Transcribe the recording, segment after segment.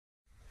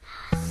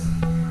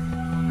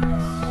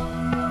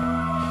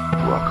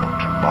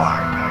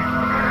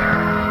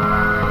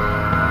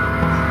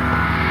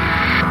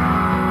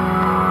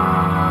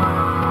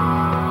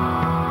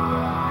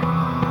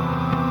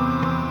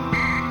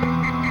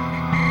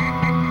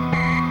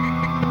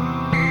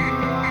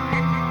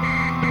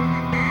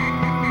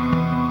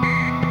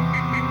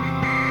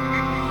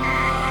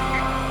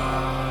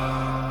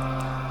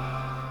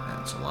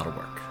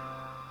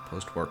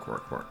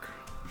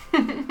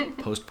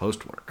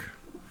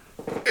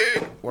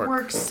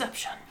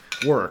Workception.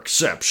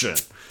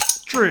 Workception.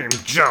 Dream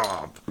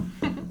job.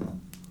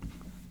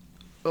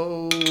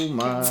 Oh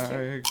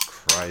my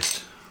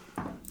Christ.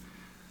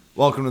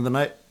 Welcome to the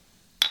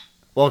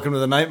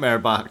Nightmare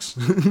Box.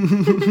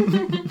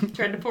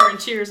 Tried to pour in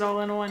cheers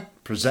all in one.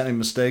 Presenting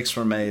mistakes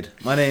were made.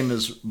 My name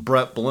is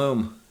Brett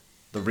Bloom.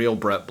 The real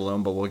Brett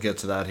Bloom, but we'll get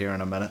to that here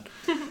in a minute.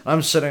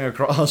 I'm sitting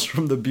across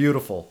from the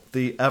beautiful,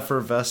 the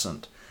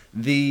effervescent,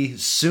 the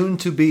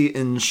soon-to-be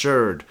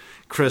insured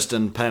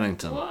Kristen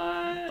Pennington.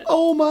 What?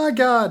 Oh my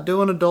God,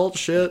 doing adult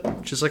shit.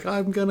 She's like,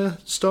 I'm gonna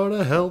start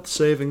a health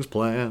savings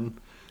plan.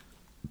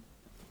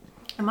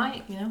 I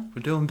might,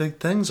 We're doing big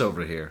things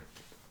over here.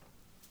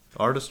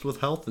 Artist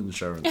with health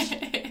insurance.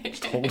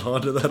 Just hold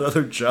on to that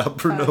other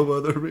job for no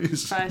other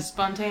reason. If I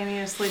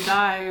spontaneously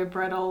die,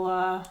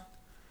 Brett'll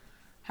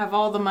have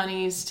all the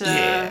monies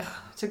to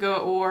go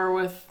at war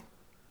with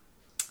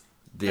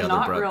the other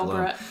not Brett real Bloom.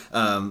 Brett.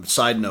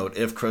 Side note,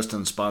 if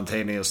Kristen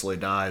spontaneously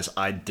dies,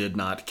 I did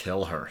not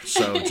kill her.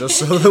 So just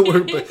so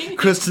that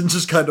Kristen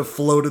just kind of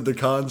floated the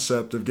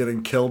concept of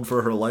getting killed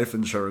for her life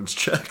insurance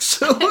check.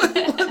 So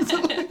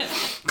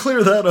let's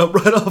clear that up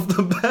right off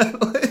the bat.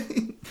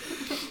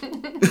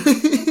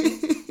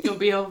 You'll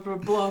be able to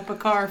blow up a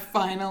car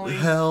finally.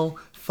 Hell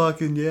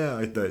fucking yeah.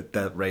 At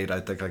that rate, I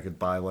think I could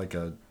buy like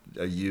a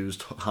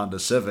used Honda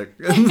Civic.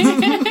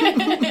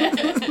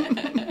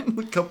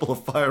 A couple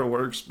of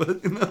fireworks,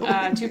 but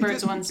two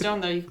birds, one stone,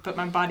 though. You could put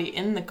my body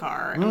in the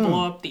car and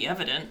blow up the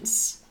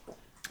evidence.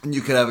 And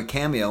you could have a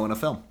cameo in a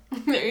film.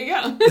 There you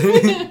go.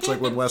 It's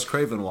like when Wes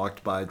Craven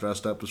walked by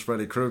dressed up as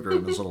Freddy Krueger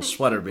in his little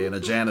sweater being a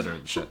janitor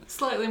and shit.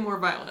 Slightly more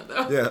violent,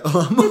 though. Yeah, a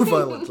lot more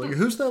violent. It's like,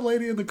 who's that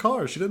lady in the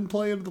car? She didn't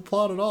play into the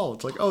plot at all.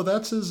 It's like, oh,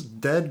 that's his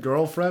dead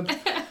girlfriend?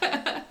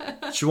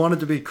 She wanted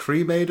to be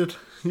cremated?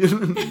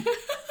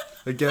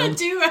 Again, I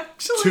do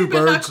actually.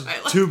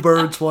 two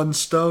birds, one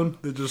stone.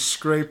 They just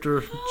scraped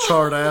her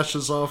charred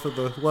ashes off of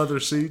the leather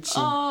seats.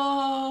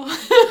 Oh,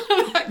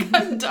 that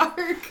got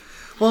dark.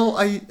 Well,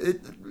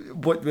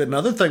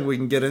 another thing we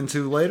can get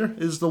into later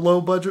is the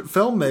low budget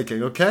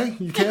filmmaking. Okay,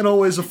 you can't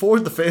always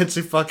afford the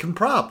fancy fucking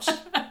props.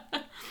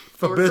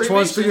 If a bitch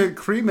wants to get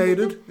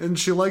cremated and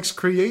she likes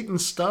creating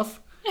stuff,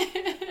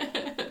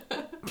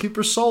 keep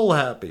her soul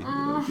happy.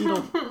 You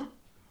don't.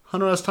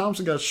 Hunter S.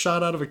 Thompson got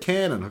shot out of a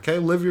cannon, okay?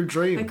 Live your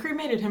dream. They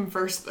cremated him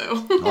first,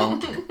 though. Well,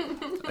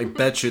 I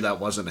bet you that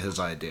wasn't his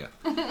idea.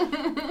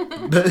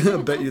 I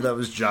bet you that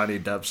was Johnny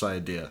Depp's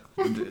idea.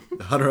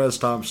 Hunter S.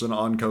 Thompson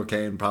on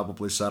cocaine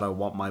probably said, I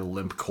want my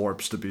limp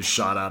corpse to be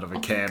shot out of a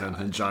cannon.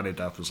 And Johnny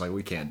Depp was like,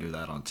 we can't do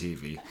that on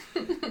TV.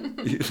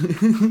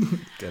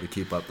 Gotta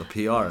keep up the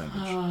PR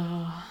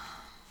image.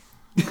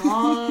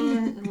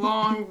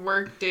 Long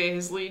work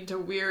days lead to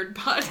weird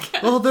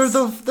podcasts. Well, they're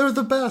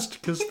the best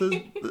because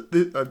the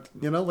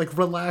like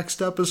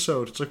relaxed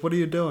episode. It's like, what are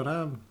you doing?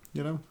 I'm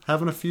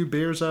having a few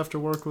beers after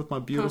work with my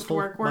beautiful,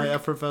 Post-work work. my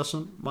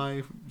effervescent,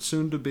 my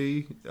soon to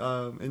be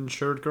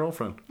insured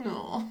girlfriend.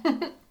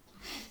 Aww.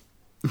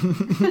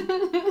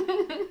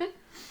 I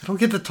don't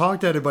get to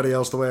talk to anybody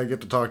else the way I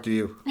get to talk to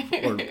you,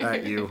 or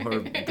at you, or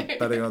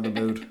depending on the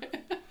mood.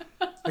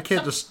 I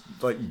can't just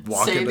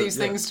say these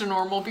things to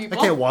normal people.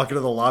 I can't walk into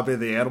the lobby of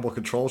the animal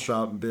control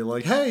shop and be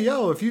like, "Hey,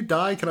 yo, if you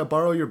die, can I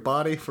borrow your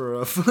body for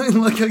a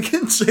fine?" Like, I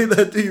can say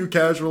that to you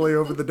casually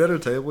over the dinner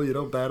table. You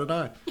don't bat an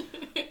eye.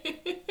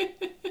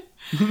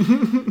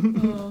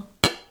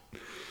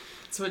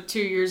 That's what 2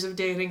 years of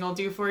dating will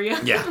do for you.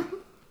 Yeah.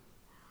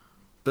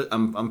 But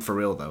I'm for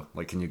real though.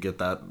 Like, can you get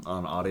that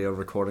on audio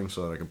recording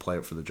so that I can play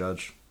it for the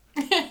judge?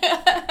 Can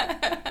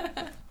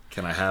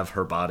I have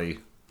her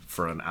body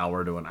for an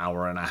hour to an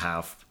hour and a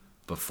half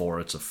before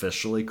it's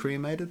officially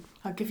cremated?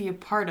 I'll give you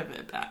part of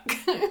it back.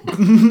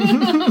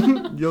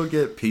 You'll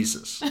get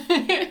pieces.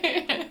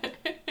 Hey,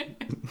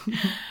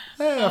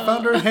 I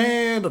found her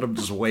hand, and I'm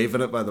just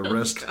waving it by the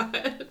wrist.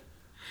 God.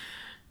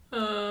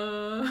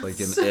 Like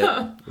in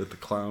It with the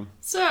clown.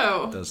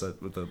 So Does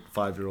that with the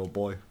 5-year-old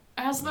boy.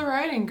 how's the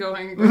writing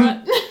going,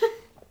 Brett?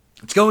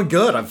 It's going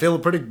good. I'm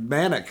feeling pretty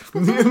manic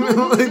like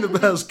the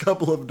past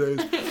couple of days.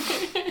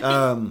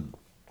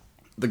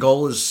 The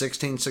goal is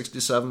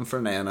 1667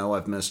 for Nano.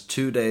 I've missed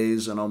 2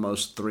 days and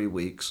almost 3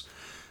 weeks.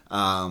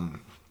 So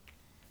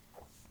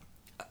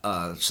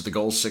the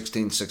goal is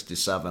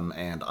 1667,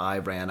 and I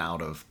ran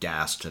out of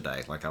gas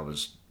today. Like, I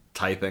was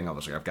typing, I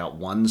was like, I've got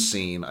one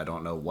scene, I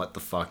don't know what the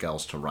fuck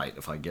else to write.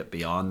 If I get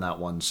beyond that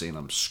one scene,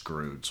 I'm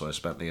screwed. So I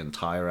spent the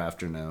entire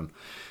afternoon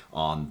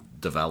on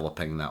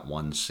developing that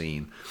one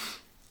scene.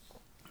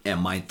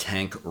 And my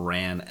tank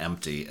ran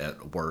empty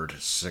at word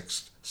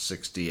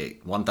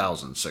 668.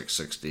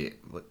 1,668.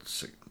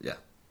 Yeah.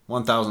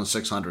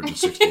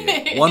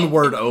 1,668. One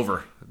word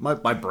over.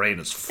 My brain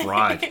is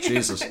fried.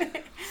 Jesus.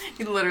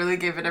 You literally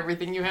gave it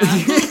everything you had.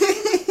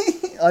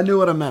 I knew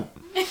what I meant.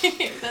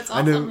 That's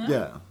awesome.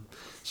 Yeah.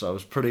 So I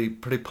was pretty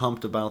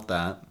pumped about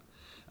that.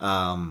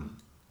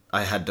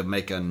 I had to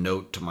make a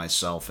note to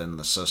myself in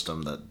the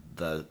system that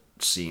the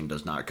scene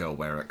does not go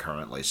where it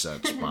currently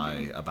sits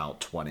by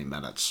about 20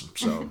 minutes.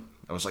 So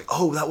I was like,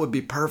 oh, that would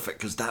be perfect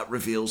because that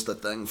reveals the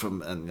thing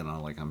from, and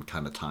like I'm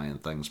kind of tying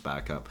things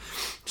back up.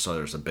 So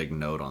there's a big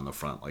note on the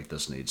front, like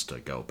this needs to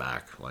go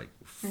back like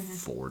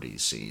 40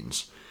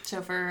 scenes.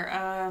 So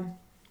for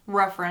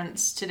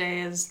reference,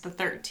 today is the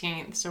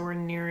 13th, so we're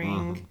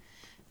nearing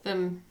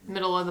the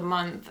middle of the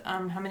month.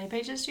 How many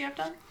pages do you have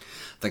done?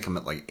 I think I'm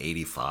at like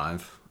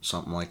 85,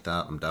 something like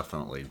that. I'm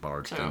definitely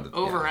barged into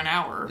over an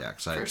hour. Yeah,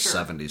 because I had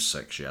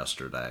 76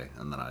 yesterday,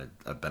 and then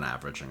I've been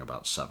averaging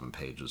about 7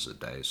 pages a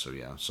day. So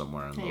yeah,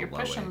 somewhere in the you're low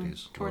pushing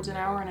 80s. towards an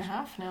hour and a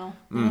half now.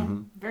 Yeah,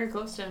 very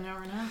close to an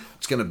hour and a half.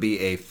 It's going to be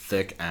a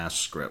thick ass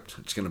script.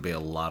 It's going to be a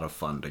lot of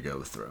fun to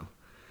go through.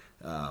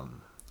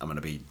 I'm going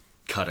to be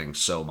cutting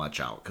so much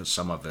out because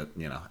some of it,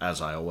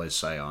 as I always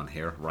say on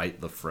here,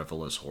 write the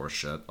frivolous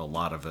horseshit. A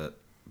lot of it,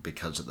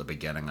 because at the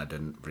beginning I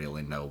didn't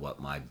really know what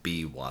my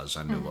B was.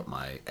 I knew what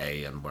my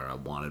A and where I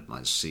wanted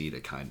my C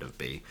to kind of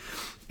be.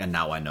 And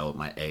now I know what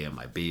my A and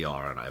my B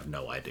are, and I have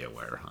no idea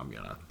where I'm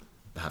going to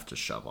have to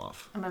shove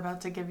off. I'm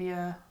about to give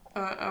you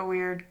a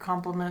weird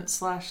compliment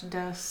 /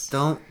 diss.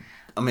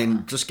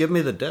 Just give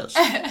me the diss.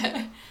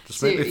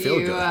 Just make me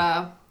feel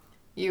good.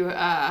 You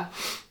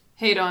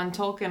hate on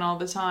Tolkien all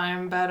the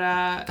time, but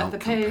don't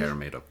compare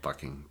me to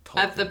fucking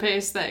Tolkien. At the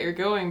pace that you're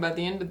going, by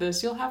the end of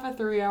this, you'll have a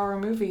 3-hour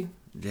movie.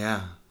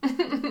 Yeah. A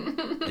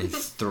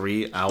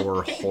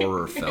 3-hour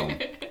horror film.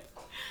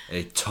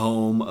 A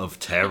tome of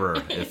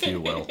terror, if you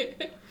will.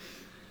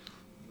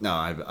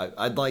 No,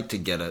 I'd like to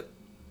get it,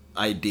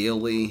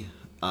 ideally,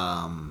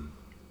 an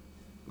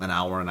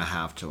hour and a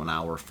half to an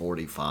hour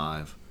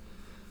 45.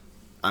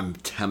 I'm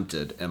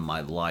tempted in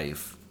my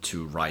life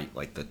to write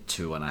like the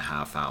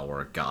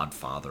 2.5-hour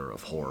Godfather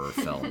of horror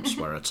films,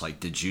 where it's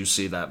like, did you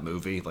see that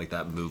movie? Like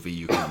that movie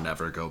you can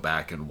never go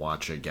back and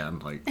watch again.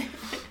 Like,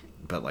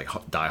 but like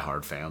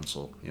diehard fans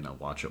will,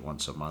 watch it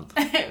once a month.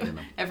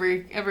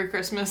 Every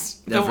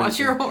Christmas, they'll watch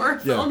your horror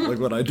film. Yeah, like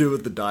what I do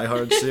with the Die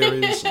Hard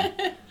series,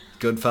 and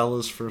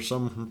Goodfellas for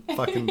some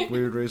fucking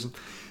weird reason.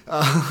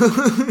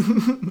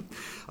 I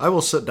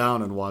will sit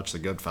down and watch the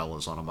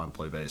Goodfellas on a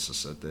monthly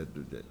basis.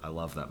 I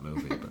love that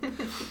movie. But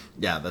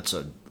yeah, that's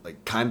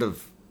kind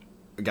of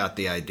got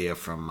the idea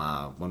from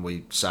when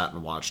we sat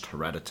and watched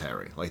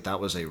Hereditary. Like that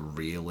was a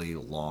really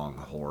long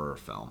horror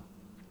film.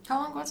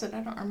 How long was it?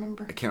 I don't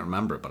remember. I can't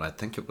remember, but I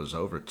think it was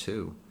over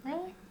 2.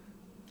 Really?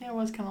 Yeah, it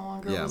was kind of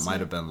longer. Yeah, it might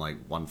have been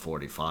like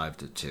 1:45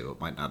 to 2. It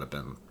might not have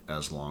been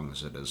as long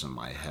as it is in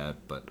my head,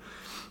 but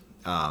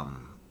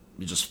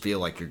you just feel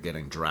like you're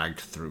getting dragged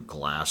through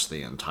glass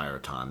the entire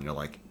time. You're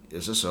like,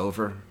 is this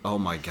over? Oh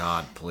my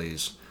God,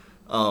 please.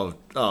 Oh,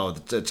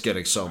 it's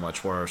getting so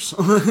much worse.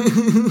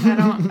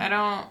 I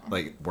don't...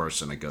 Like,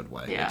 worse in a good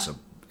way. Yeah.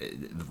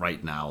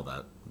 Right now,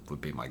 that would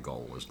be my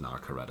goal, was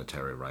knock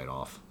Hereditary right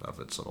off of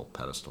its little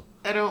pedestal.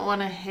 I don't want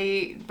to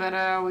hate,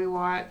 but we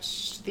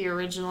watched the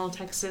original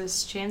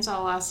Texas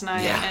Chainsaw last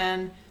night,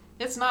 and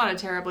it's not a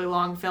terribly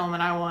long film,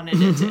 and I wanted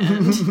it to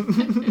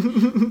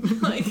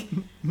end. Like...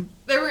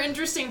 There were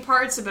interesting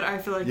parts of it. I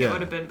feel like it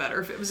would have been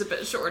better if it was a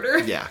bit shorter.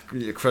 Yeah,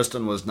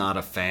 Kristen was not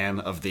a fan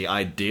of the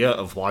idea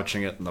of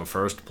watching it in the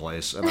first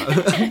place, and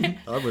I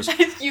was.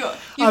 You I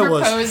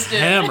proposed was it.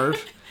 Hammered.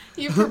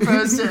 You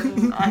proposed it,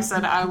 and I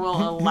said I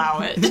will allow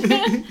it.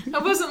 I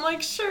wasn't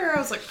like sure. I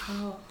was like,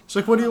 oh. It's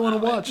like, what do you want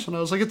to watch? And I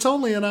was like, it's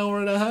only an hour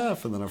and a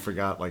half. And then I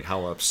forgot like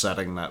how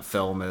upsetting that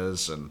film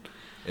is, and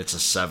it's a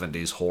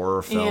 70s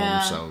horror film,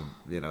 so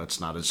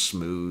it's not as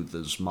smooth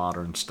as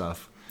modern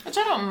stuff. Which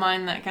I don't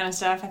mind that kind of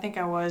stuff. I think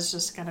I was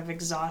just kind of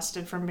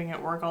exhausted from being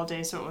at work all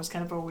day, so it was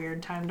kind of a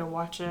weird time to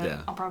watch it.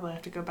 Yeah. I'll probably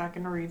have to go back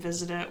and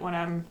revisit it when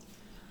I'm,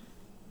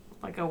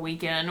 like, a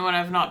weekend, when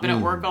I've not been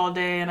at work all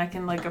day, and I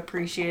can, like,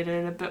 appreciate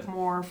it a bit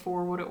more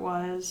for what it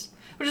was.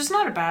 Which is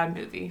not a bad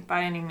movie,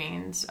 by any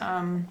means.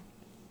 It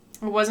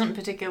wasn't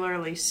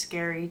particularly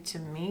scary to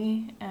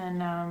me,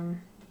 and,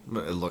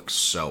 But it looks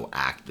so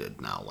acted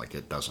now, like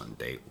it doesn't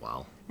date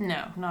well.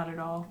 No, not at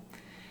all.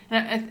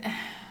 And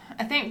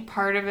I think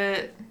part of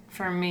it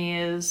for me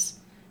is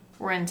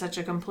we're in such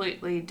a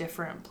completely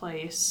different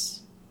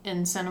place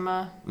in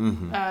cinema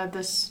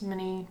this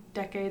many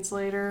decades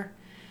later.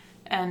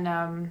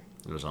 And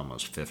it was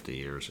almost 50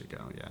 years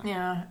ago, yeah.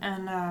 Yeah,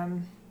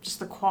 and just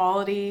the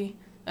quality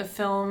of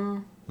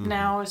film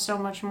now is so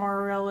much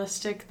more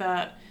realistic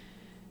that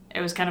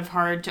it was kind of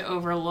hard to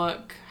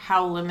overlook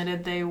how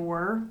limited they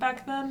were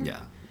back then.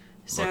 Yeah.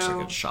 Looks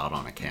like it's shot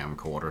on a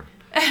camcorder.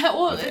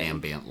 With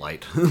ambient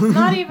light.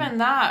 Not even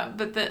that,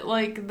 but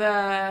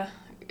that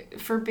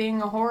for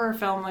being a horror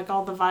film, like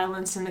all the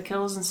violence and the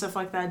kills and stuff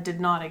like that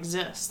did not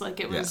exist. Like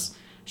it was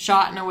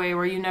shot in a way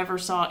where you never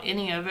saw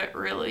any of it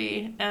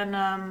really.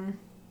 And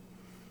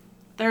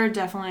there are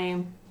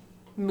definitely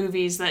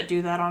movies that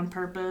do that on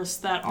purpose,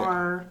 that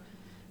are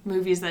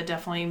movies that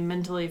definitely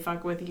mentally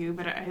fuck with you.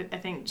 But I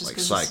think just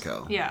because like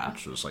Psycho,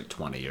 which was like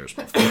 20 years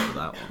before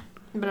that one.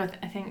 But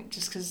I think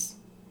just because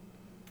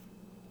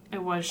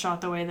it was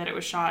shot the way that it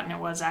was shot and it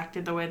was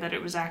acted the way that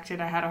it was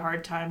acted, I had a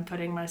hard time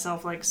putting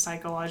myself like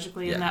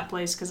psychologically in that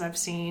place, because I've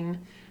seen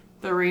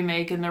the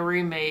remake, and the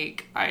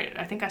remake,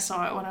 I think I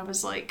saw it when I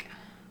was like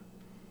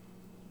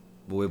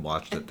We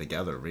watched it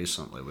together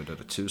recently. We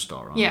did a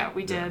 2-star on it. Yeah,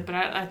 we did. But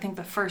I think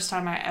the first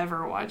time I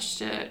ever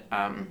watched it,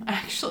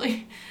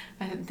 actually,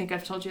 I didn't think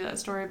I've told you that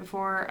story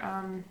before.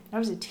 I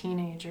was a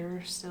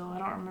teenager still. I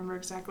don't remember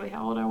exactly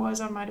how old I was.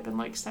 I might have been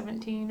like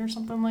 17 or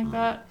something like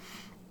that.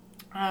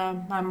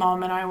 My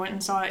mom and I went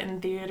and saw it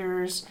in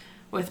theaters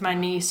with my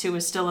niece, who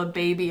was still a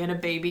baby and a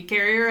baby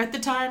carrier at the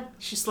time.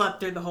 She slept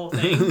through the whole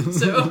thing,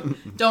 so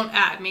don't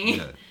at me.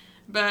 Yeah.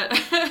 But,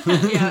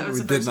 yeah, it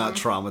was we did not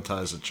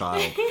traumatize a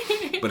child.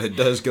 But it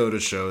does go to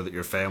show that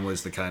your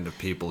family's the kind of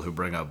people who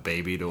bring a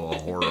baby to a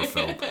horror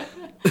film.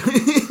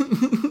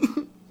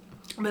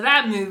 But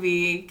that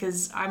movie,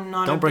 because I'm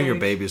not Don't bring your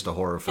babies to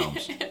horror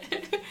films.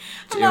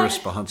 It's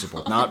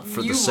irresponsible. Not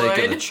for the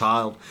sake of the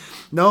child.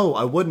 No,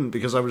 I wouldn't,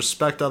 because I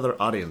respect other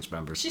audience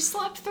members. She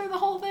slept through the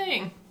whole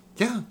thing.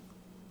 Yeah.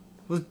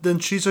 Well, then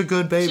she's a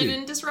good baby. She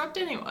didn't disrupt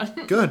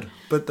anyone. Good.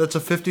 But that's a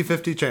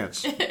 50-50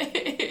 chance.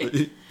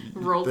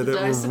 Roll the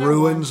dice that it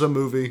ruins a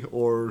movie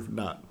or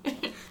not.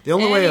 The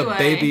only way a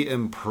baby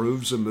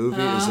improves a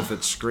movie is if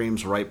it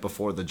screams right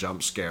before the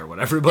jump scare when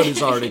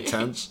everybody's already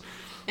tense.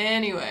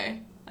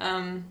 Anyway,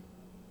 I'm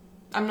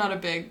not a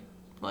big,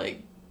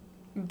 like,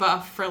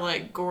 buff for,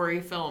 like,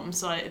 gory films,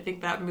 so I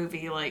think that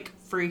movie, like,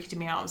 freaked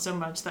me out so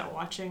much that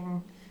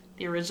watching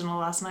the original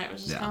last night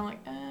was just kind of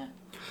like,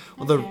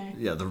 Well,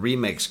 okay. the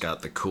remake's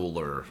got the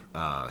cooler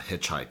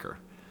hitchhiker.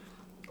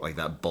 Like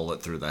that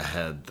bullet through the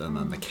head, and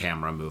then the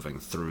camera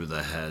moving through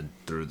the head,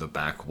 through the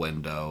back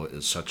window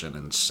is such an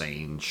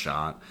insane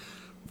shot.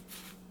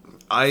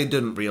 I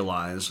didn't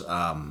realize,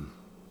 or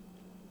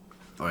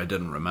I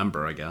didn't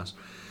remember, I guess,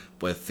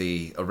 with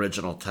the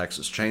original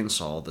Texas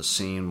Chainsaw, the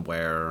scene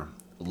where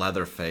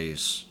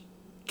Leatherface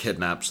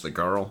kidnaps the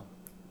girl.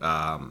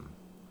 I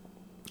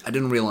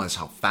didn't realize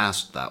how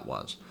fast that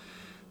was.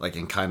 Like,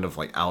 in kind of,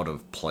 like, out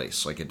of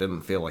place. Like, it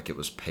didn't feel like it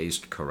was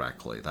paced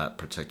correctly, that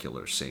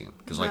particular scene.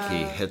 Because, like,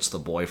 he hits the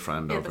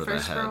boyfriend over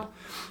the head. Girl.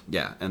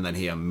 Yeah, and then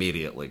he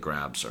immediately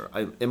grabs her.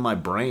 In my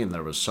brain,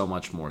 there was so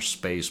much more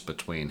space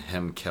between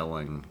him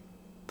killing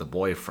the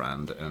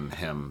boyfriend and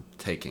him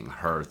taking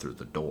her through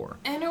the door.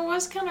 And it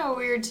was kind of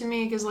weird to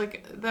me, because,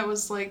 like, that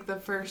was, like, the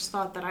first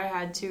thought that I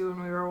had, too,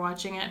 when we were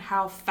watching it,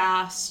 how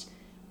fast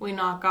we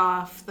knock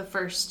off the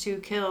first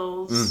 2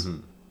 kills. Mm-hmm.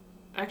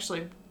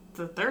 Actually,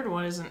 the third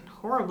one isn't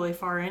horribly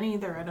far in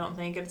either, I don't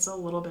think. It's a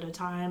little bit of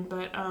time,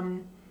 but,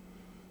 and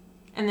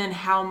then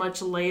how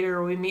much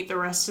later we meet the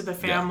rest of the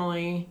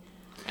family,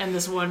 and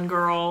this one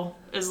girl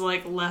is,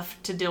 like,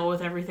 left to deal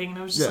with everything, and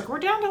I was just like, we're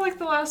down to, like,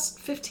 the last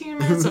 15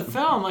 minutes of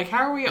film, like, how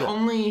are we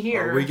only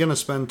here? Are we gonna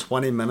spend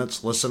 20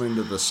 minutes listening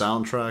to the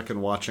soundtrack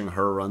and watching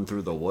her run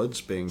through the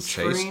woods being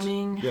chased?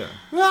 Screaming. Yeah.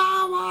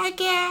 Oh my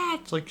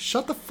god! It's like,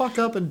 shut the fuck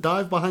up and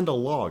dive behind a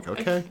log,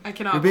 okay? I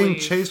cannot You're being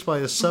believe. chased by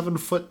a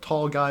 7-foot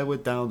tall guy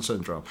with Down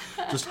syndrome.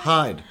 Just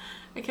hide.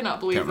 I cannot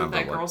believe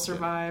that girl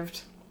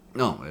survived.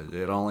 No,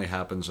 it only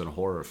happens in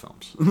horror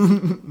films.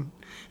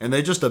 And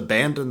they just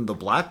abandoned the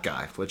black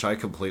guy, which I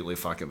completely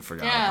fucking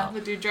forgot about. Yeah,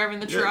 the dude driving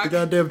the truck. The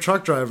goddamn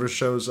truck driver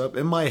shows up.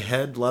 In my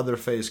head,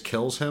 Leatherface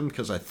kills him,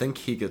 because I think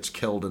he gets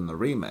killed in the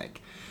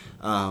remake.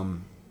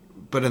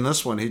 But in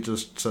this one, he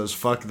just says,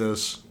 fuck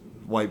this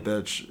white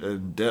bitch,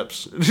 and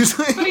dips.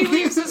 But he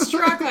leaves his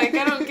truck, like,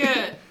 I don't get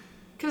it.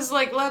 Because,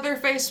 like,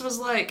 Leatherface was,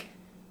 like,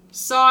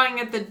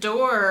 sawing at the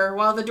door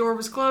while the door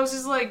was closed.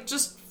 He's like,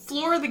 just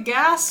floor the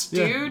gas,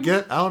 dude. Yeah,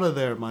 get out of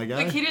there, my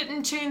guy. Like, he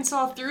didn't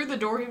chainsaw through the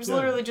door. He was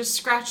literally just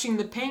scratching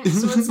the paint.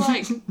 So it's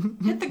like,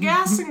 hit the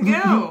gas and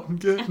go.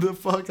 Get the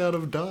fuck out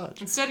of Dodge.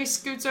 Instead, he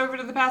scoots over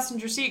to the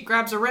passenger seat,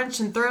 grabs a wrench,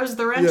 and throws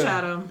the wrench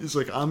at him. He's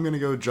like, I'm going to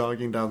go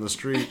jogging down the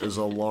street as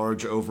a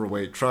large,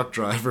 overweight truck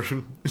driver. Yeah.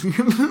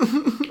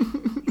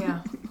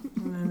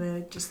 And then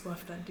they just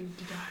left that dude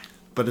to die.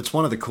 But it's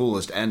one of the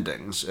coolest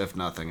endings, if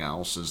nothing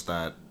else, is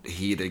that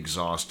heat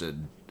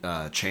exhausted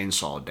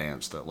chainsaw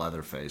dance that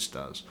Leatherface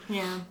does.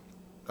 Yeah.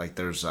 Like,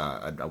 there's,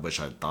 I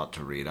wish I'd thought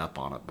to read up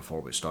on it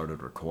before we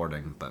started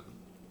recording, but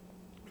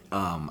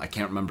I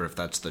can't remember if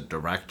that's the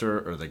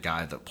director or the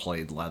guy that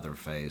played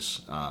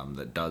Leatherface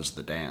that does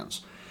the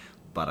dance.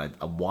 But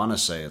I want to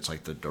say it's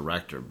like the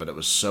director, but it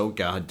was so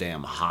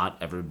goddamn hot,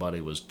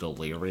 everybody was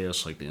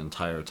delirious, like, the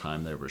entire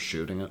time they were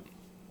shooting it.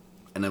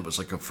 And it was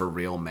like a for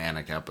real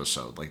manic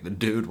episode. Like, the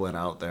dude went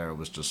out there and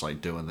was just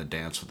like doing the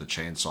dance with the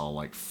chainsaw,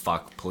 like,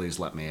 fuck, please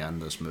let me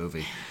end this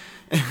movie.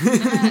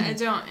 I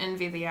don't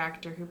envy the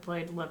actor who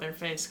played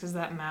Leatherface, because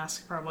that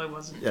mask probably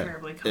wasn't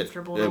terribly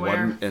comfortable to wear.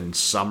 It wasn't in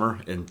summer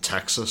in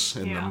Texas,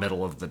 in the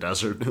middle of the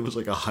desert. It was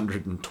like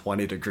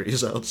 120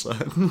 degrees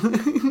outside.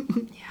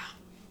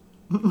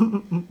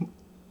 Yeah.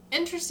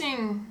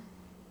 Interesting.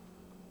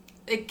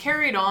 It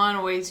carried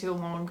on way too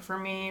long for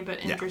me,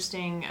 but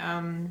interesting.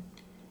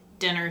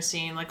 Dinner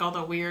scene, like all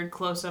the weird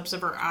close-ups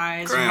of her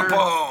eyes,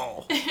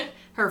 Grandpa!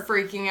 her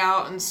freaking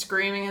out and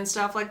screaming and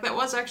stuff. Like, that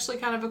was actually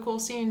kind of a cool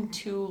scene.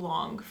 Too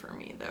long for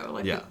me, though.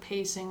 Like, the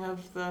pacing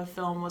of the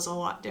film was a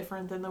lot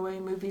different than the way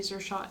movies are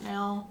shot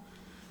now.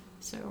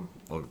 So,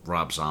 well,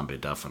 Rob Zombie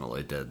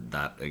definitely did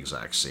that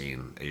exact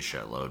scene a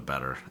shitload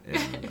better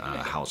in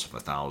House of a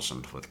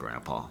Thousand with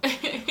Grandpa.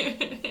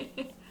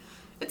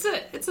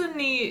 it's a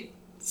neat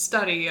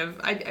study of.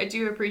 I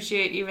do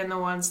appreciate even the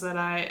ones that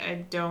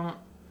I don't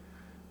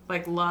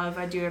like love.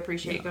 I do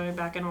appreciate going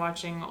back and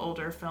watching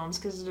older films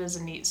because it is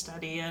a neat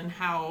study in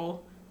how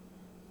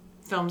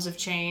films have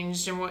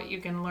changed and what you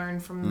can learn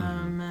from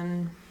them.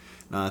 And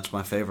no, that's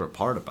my favorite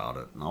part about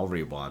it, and I'll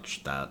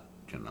rewatch that.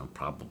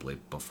 Probably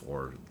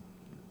before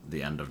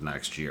the end of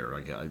next year.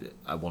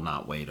 I will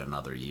not wait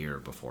another year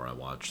before I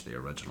watch the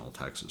original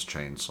Texas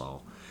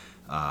Chainsaw.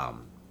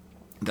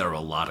 There are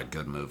a lot of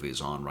good movies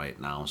on right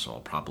now, so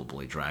I'll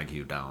probably drag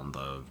you down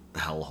the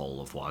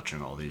hellhole of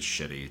watching all these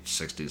shitty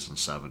 60s and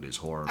 70s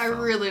horror films. I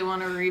really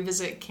want to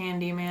revisit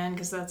Candyman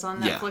because that's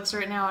on Netflix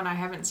right now, and I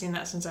haven't seen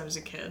that since I was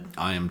a kid.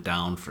 I am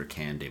down for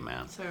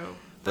Candyman. So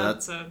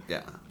that's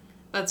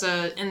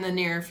in the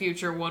near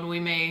future one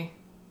we may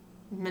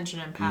mention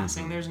in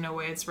passing. There's no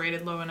way it's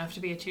rated low enough to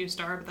be a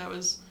 2-star, but that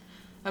was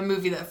a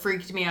movie that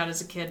freaked me out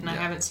as a kid, and I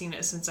haven't seen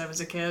it since I was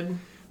a kid.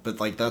 But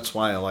that's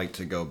why I like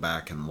to go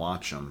back and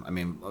watch them. I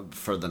mean,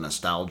 for the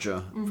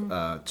nostalgia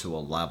to a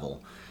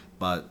level,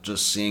 but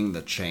just seeing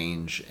the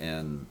change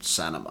in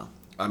cinema.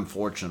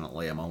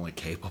 Unfortunately, I'm only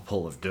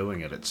capable of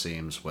doing it, it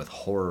seems, with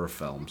horror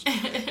films.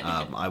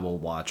 I will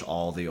watch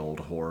all the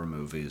old horror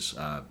movies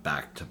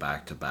back to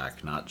back to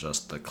back, not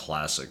just the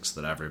classics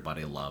that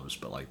everybody loves,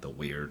 but like the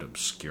weird,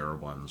 obscure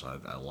ones.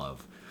 I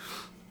love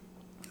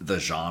the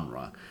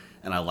genre,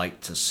 and I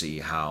like to see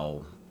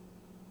how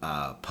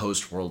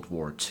post-World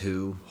War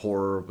II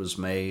horror was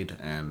made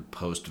and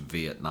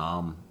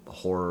post-Vietnam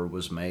horror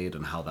was made,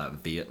 and how that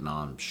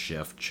Vietnam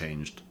shift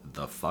changed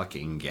the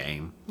fucking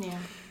game. Yeah.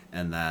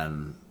 And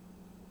then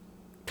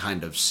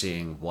kind of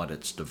seeing what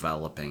it's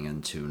developing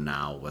into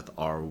now with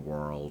our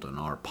world and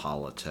our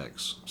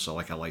politics. So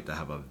I like to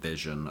have a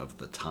vision of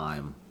the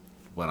time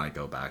when I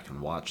go back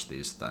and watch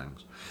these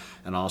things.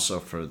 And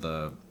also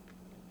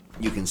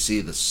you can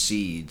see the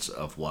seeds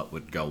of what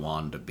would go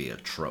on to be a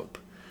trope.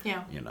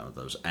 Yeah.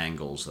 Those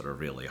angles that are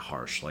really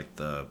harsh, like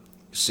the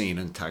scene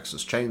in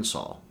Texas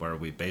Chainsaw, where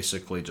we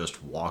basically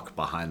just walk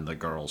behind the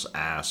girl's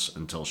ass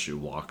until she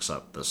walks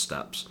up the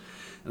steps.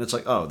 And it's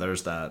like, oh,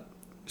 there's that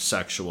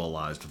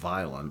sexualized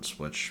violence,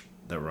 which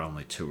there were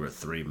only 2 or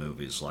 3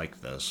 movies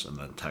like this, and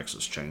then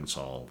Texas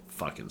Chainsaw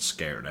fucking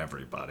scared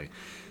everybody.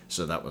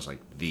 So that was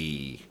like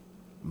the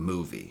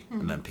movie,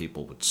 and then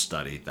people would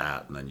study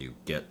that, and then you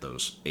get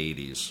those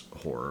 80s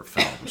horror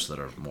films that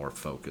are more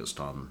focused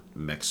on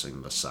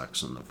mixing the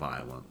sex and the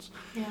violence.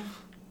 Yeah.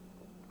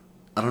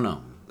 I don't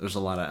know. There's a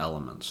lot of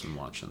elements in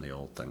watching the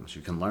old things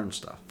you can learn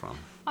stuff from.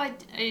 I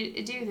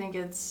do think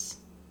that's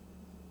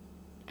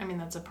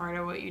a part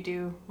of what you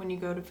do when you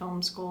go to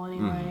film school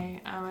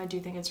anyway. I do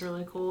think it's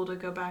really cool to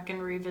go back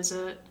and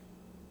revisit.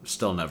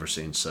 Still never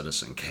seen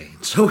Citizen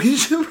Kane, so we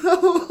should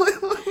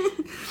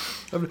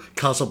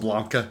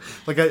Casablanca.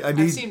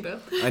 I've seen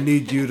both. I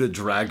need you to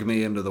drag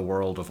me into the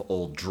world of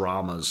old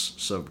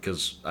dramas,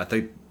 because I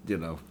think,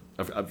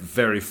 a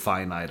very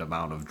finite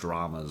amount of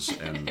dramas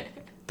and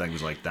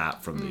things like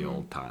that from the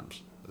old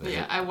times.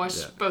 I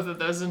watched both of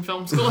those in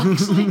film school,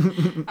 actually.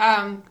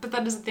 But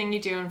that is the thing you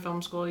do in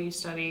film school. You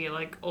study,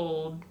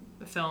 old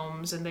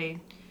films, and they,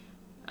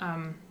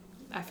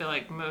 I feel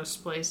like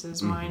most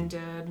places, mine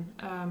did,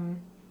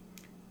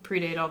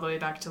 predate all the way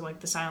back to,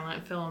 the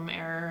silent film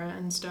era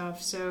and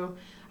stuff. So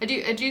I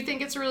do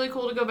think it's really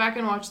cool to go back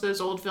and watch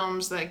those old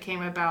films that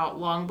came about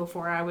long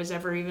before I was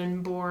ever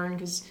even born,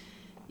 because,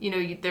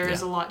 there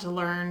is a lot to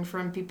learn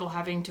from people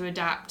having to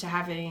adapt to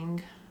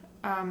having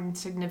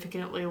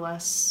significantly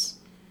less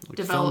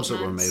films that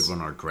were made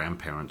when our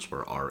grandparents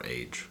were our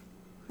age.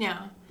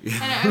 Yeah.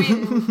 And I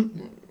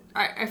mean,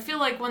 I feel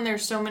like when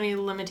there's so many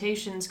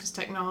limitations because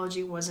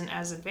technology wasn't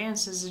as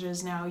advanced as it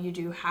is now, you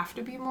do have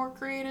to be more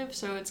creative,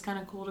 so it's kind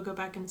of cool to go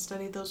back and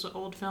study those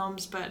old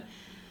films. But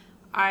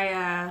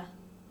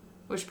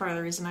which part of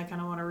the reason I kind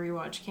of want to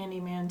rewatch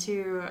Candyman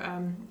too,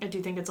 I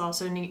do think it's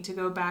also neat to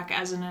go back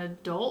as an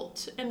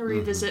adult and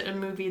revisit a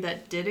movie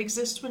that did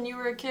exist when you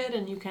were a kid,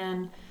 and you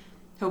can,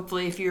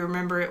 hopefully, if you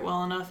remember it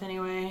well enough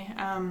anyway,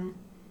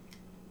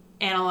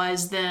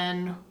 analyze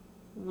then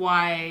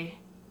why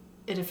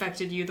it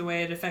affected you the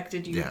way it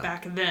affected you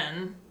back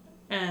then,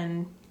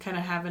 and kind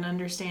of have an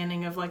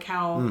understanding of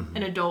how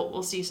an adult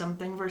will see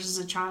something versus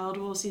a child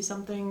will see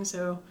something.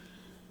 So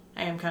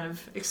I am kind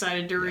of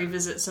excited to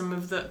revisit some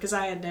of because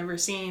I had never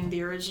seen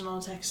the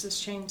original Texas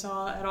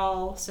Chainsaw at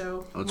all.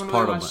 So when we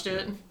watched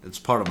it, it's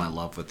part of my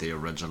love with the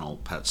original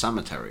Pet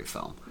Sematary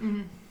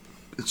film.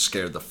 It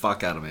scared the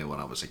fuck out of me when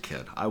I was a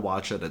kid. I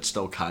watch it, it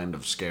still kind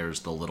of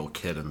scares the little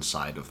kid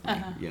inside of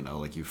me.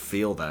 You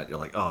feel that. You're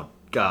like, oh,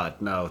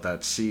 God, no,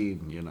 that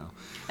scene, And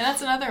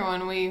that's another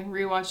one we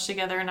rewatched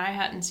together, and I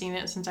hadn't seen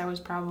it since I was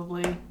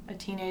probably a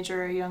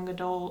teenager, a young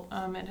adult.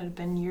 It had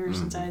been years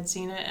since I had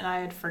seen it, and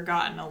I had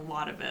forgotten a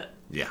lot of it.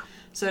 Yeah.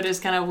 So it is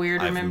kind of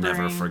weird remembering. I've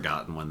never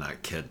forgotten when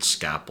that kid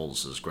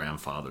scalpels his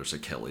grandfather's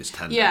Achilles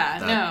tendon.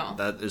 Yeah,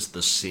 That is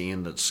the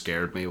scene that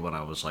scared me when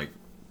I was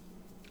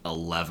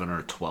 11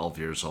 or 12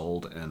 years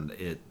old, and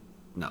it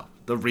no.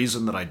 The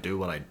reason that I do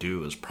what I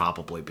do is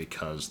probably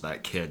because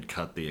that kid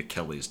cut the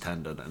Achilles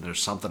tendon, and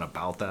there's something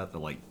about that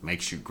like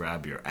makes you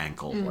grab your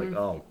ankle. Like,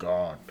 oh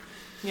God.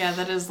 Yeah,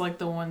 that is like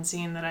the one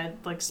scene that I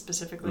like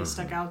specifically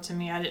stuck out to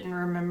me. I didn't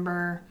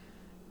remember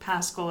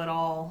Pascal at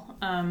all,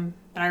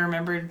 but I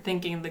remembered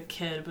thinking the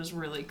kid was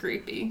really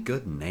creepy.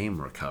 Good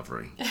name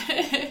recovery.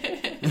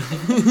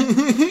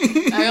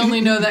 I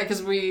only know that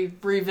because we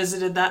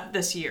revisited that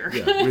this year.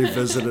 Yeah,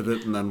 revisited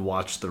it and then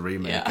watched the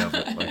remake of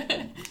it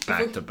like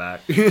back to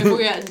back. If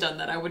we hadn't done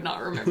that, I would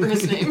not remember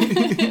his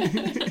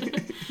name.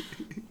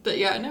 But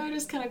yeah, no, it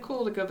is kind of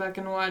cool to go back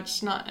and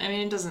watch.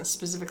 It doesn't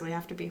specifically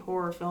have to be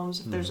horror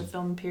films. If there's a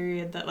film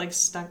period that like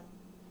stuck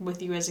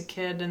with you as a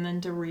kid, and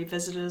then to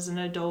revisit it as an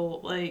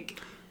adult, like.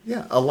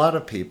 Yeah, a lot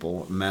of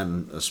people,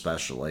 men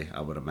especially,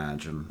 I would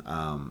imagine,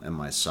 and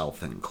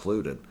myself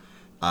included,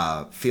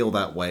 feel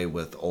that way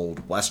with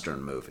old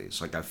Western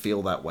movies. Like, I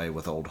feel that way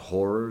with old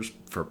horrors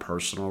for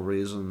personal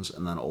reasons,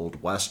 and then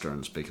old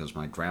Westerns because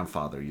my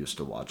grandfather used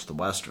to watch the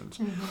Westerns.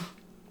 Mm-hmm.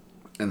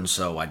 And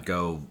so I'd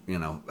go,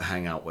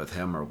 hang out with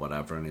him or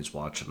whatever, and he's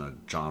watching a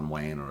John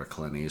Wayne or a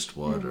Clint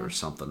Eastwood or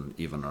something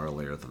even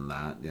earlier than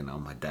that.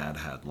 My dad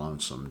had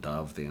Lonesome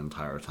Dove the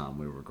entire time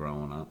we were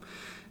growing up.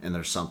 And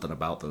there's something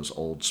about those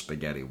old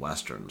spaghetti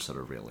Westerns that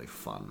are really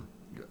fun.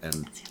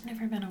 And I've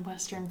never been a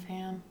Western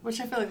fan, which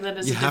I feel like that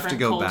is you a have to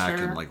go culture. back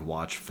and like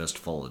watch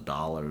Fistful of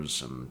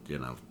Dollars, and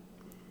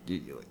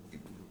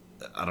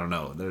I don't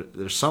know.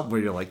 There's something where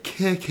you're like,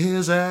 kick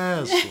his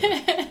ass.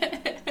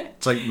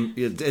 It's like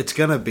it's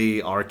gonna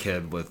be our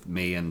kid with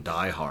me and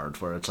Die Hard,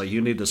 where it's like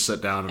you need to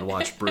sit down and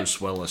watch Bruce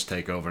Willis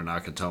take over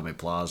Nakatomi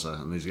Plaza,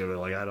 and he's gonna be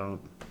like, I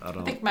don't. I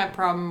think my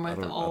problem with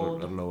I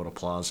don't know what a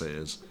plaza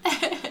is.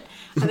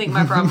 I think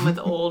my problem with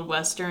old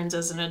Westerns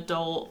as an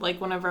adult, like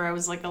whenever I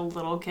was like a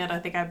little kid, I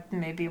think I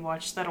maybe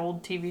watched that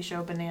old TV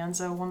show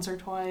Bonanza once or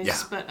twice. Yeah.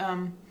 But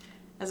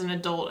as an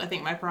adult, I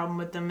think my problem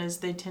with them is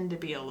they tend to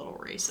be a little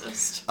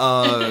racist.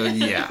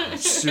 Yeah,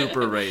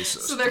 super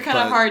racist. So they're kind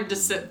of hard to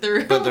sit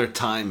through. But they're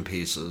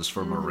timepieces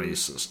from a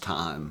racist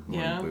time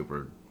when we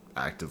were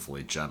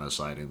actively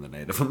genociding the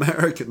Native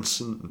Americans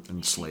and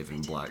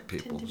enslaving black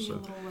people. Tend to be a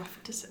little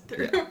rough to sit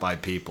through. Yeah, by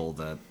people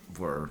that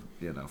were,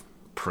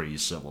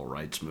 pre-civil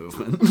rights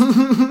movement.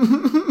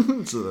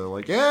 So they're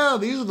like, yeah,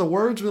 these are the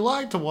words we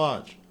like to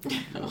watch.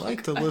 We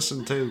like to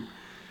listen to.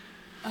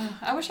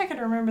 I wish I could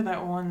remember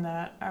that one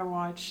that I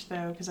watched,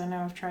 though, because I know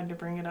I've tried to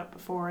bring it up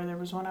before. There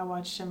was one I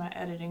watched in my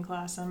editing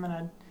class. I'm going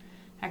to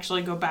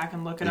actually go back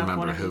and look it up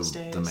one of these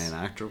days. Remember who the main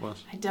actor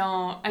was? I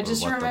don't. I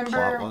just what remember... the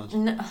plot was?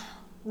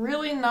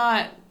 Really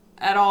not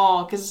at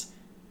all, because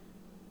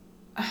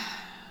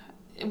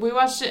we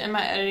watched it in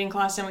my editing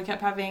class and we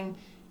kept having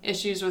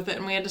issues with it,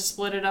 and we had to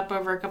split it up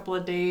over a couple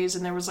of days,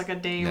 and there was like a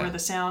day where the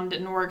sound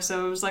didn't work,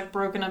 so it was like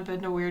broken up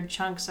into weird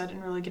chunks. I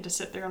didn't really get to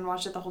sit there and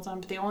watch it the whole time.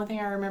 But the only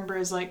thing I remember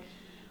is like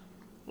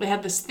they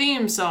had this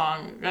theme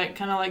song, right,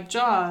 kind of like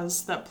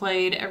Jaws, that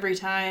played every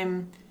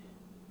time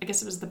I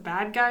guess it was the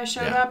bad guy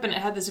showed up, and it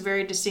had this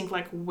very distinct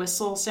like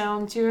whistle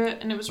sound to it,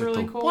 and it was like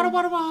really cool.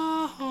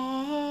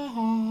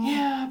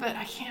 Yeah, but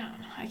I can't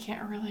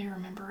really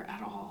remember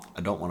at all.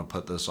 I don't want to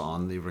put this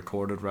on the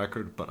recorded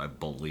record, but I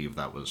believe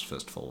that was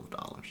Fistful of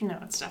Dollars. No,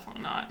 it's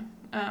definitely not.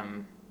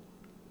 There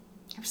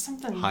was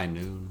something... High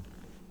Noon.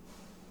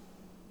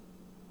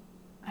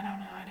 I don't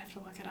know. I'd have to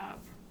look it up.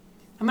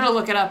 I'm going to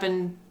look it up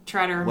and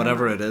try to remember.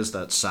 Whatever it is,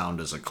 that sound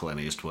is a Clint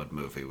Eastwood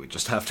movie. We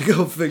just have to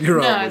go figure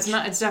out. No, it's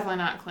not. It's definitely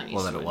not Clint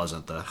Eastwood. Well, then it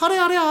wasn't the...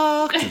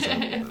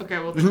 Okay,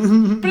 well...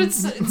 But it's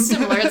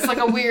similar. It's like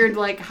a weird,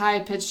 like,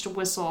 high-pitched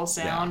whistle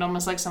sound,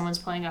 almost like someone's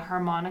playing a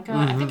harmonica.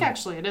 I think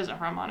actually it is a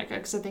harmonica,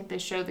 because I think they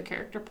show the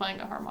character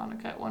playing a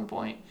harmonica at one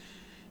point.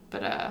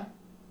 But,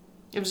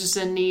 it was just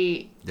a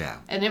neat... Yeah.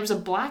 And it was a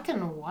black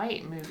and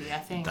white movie, I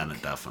think. Then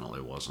it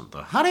definitely wasn't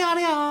the...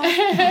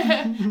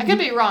 I could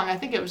be wrong. I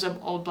think it was an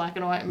old black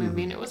and white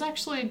movie, and it was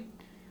actually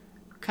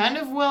kind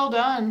of well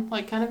done.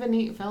 Like, kind of a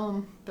neat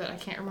film. But I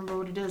can't remember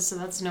what it is, so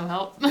that's no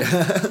help.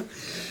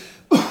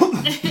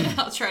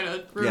 I'll try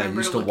to remember. Yeah, I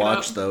used to look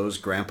watch those.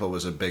 Grandpa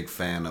was a big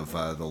fan of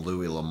the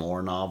Louis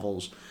L'Amour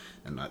novels.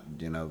 And,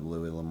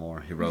 Louis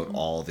L'Amour? He wrote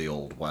all the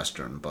old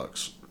Western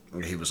books.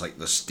 He was like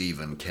the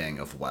Stephen King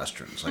of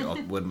Westerns.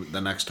 Like when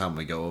the next time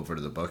we go over to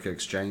the book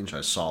exchange,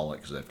 I saw it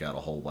because they've got a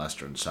whole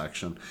Western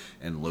section,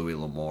 and Louis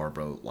L'Amour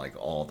wrote like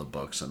all the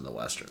books in the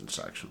Western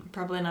section.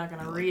 Probably not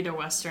going to read a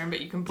Western,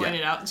 but you can point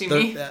it out to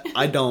me.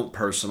 I don't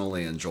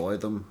personally enjoy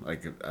them.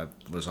 Like I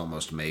was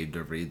almost made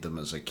to read them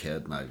as a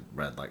kid, and I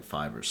read like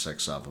 5 or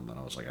 6 of them, and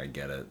I was like, I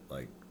get it.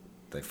 Like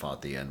they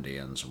fought the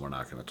Indians, and we're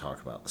not going to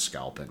talk about the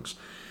scalpings.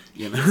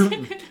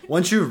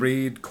 Once you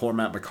read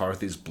Cormac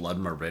McCarthy's Blood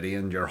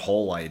Meridian, your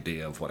whole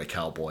idea of what a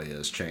cowboy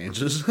is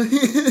changes. I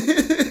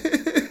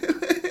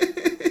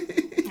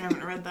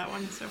haven't read that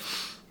one, so.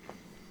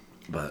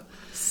 But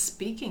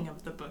speaking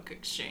of the book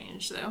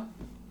exchange, though.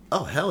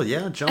 Oh hell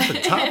yeah!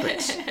 Jumping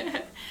topics.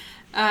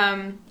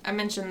 I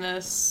mentioned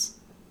this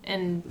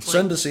in.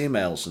 Send us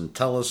emails and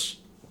tell us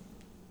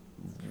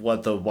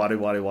what the Wadi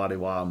Wadi Wadi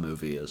Wah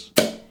movie is.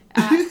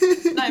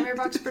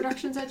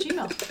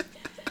 Nightmareboxproductions@gmail.com.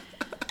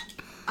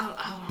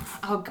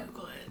 I'll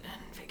Google it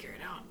and figure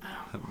it out.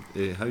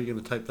 How are you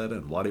going to type that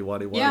in? Waddy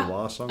Waddy Waddy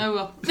Wah song? I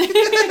will.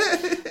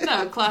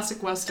 No,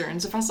 classic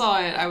westerns. If I saw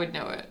it, I would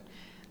know it.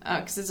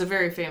 Because it's a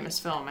very famous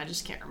film. I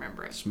just can't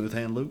remember it. Smooth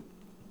Hand Luke?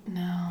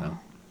 No.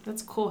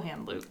 That's Cool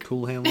Hand Luke.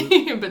 Cool Hand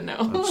Luke? But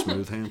no. That's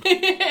Smooth Hand?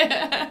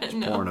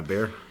 Just pouring a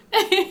beer.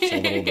 It's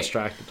a little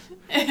distracted.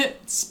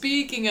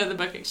 Speaking of the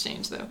book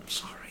exchange, though.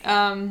 Sorry.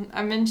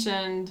 I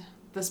mentioned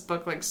this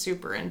book like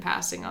super in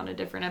passing on a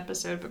different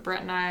episode, but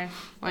Brett and I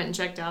went and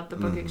checked out the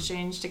book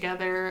exchange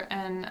together.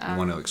 And you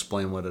want to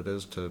explain what it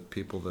is to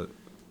people that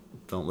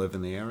don't live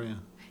in the area?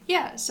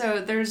 Yeah,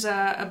 so there's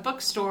a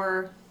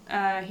bookstore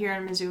here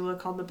in Missoula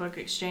called the Book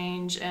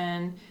Exchange,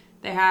 and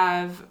they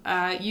have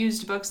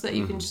used books that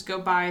you can just go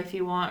buy if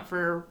you want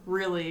for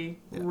really,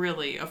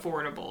 really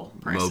affordable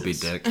prices. Moby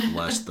Dick,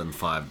 less than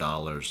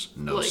 $5,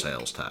 no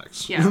sales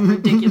tax. Yeah,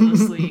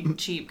 ridiculously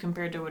cheap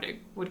compared to what it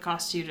would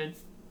cost you to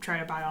try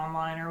to buy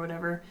online or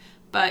whatever.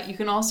 But you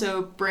can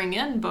also bring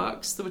in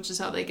books, which is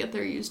how they get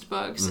their used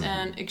books,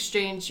 and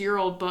exchange your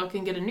old book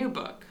and get a new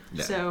book.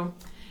 Yeah. So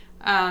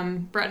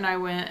Brett and I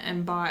went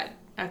and bought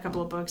a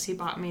couple of books. He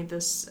bought me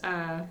this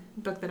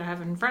book that I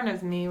have in front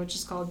of me, which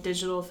is called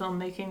Digital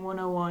Filmmaking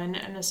 101,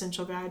 an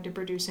essential guide to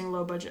producing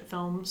low-budget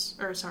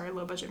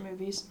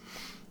movies.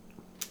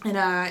 And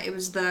it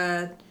was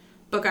the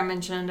book I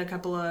mentioned a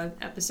couple of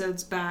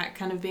episodes back,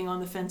 kind of being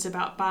on the fence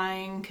about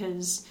buying,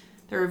 because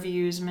the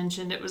reviews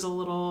mentioned it was a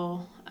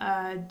little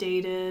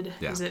dated,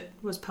 because it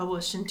was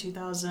published in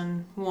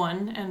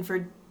 2001, and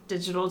for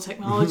digital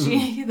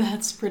technology,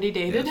 that's pretty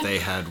dated. Yeah, they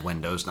had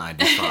Windows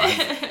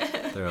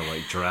 95. They're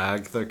like,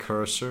 drag the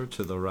cursor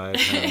to the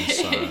right-hand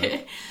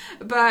side.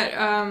 But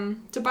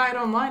to buy it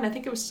online, I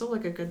think it was still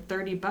like a good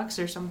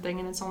 $30 or something,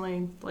 and it's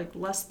only like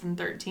less than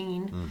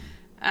 13.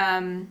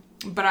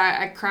 But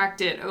I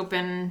cracked it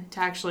open to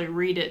actually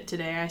read it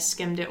today. I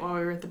skimmed it while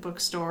we were at the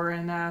bookstore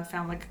and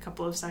found like a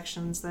couple of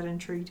sections that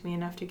intrigued me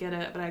enough to get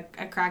it. But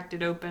I cracked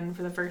it open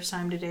for the first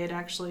time today to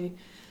actually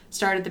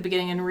start at the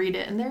beginning and read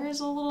it. And there is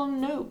a little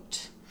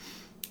note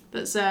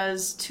that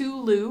says, "To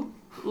Lou,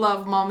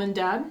 love Mom and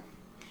Dad."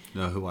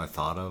 You know who I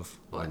thought of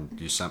when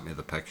you sent me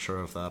the picture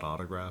of that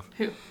autograph?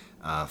 Who?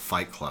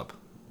 Fight Club.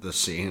 The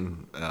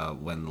scene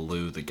when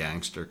Lou the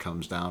gangster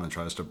comes down and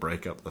tries to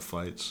break up the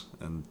fights,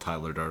 and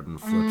Tyler Durden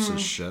flips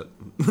his shit.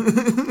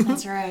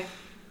 That's right.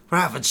 We're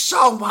having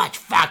so much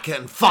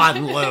fucking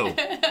fun, Lou. I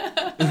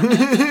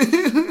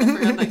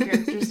forgot that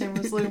character's name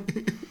was Lou.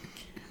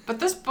 But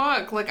this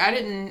book, like, I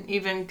didn't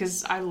even,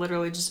 because I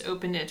literally just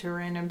opened it to a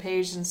random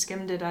page and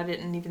skimmed it. I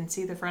didn't even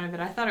see the front of it.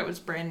 I thought it was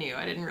brand new.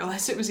 I didn't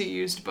realize it was a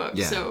used book.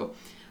 Yeah. So,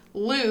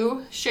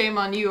 Lou, shame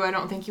on you. I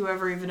don't think you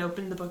ever even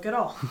opened the book at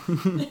all.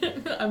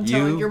 I'm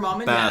telling your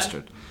mom and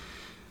bastard.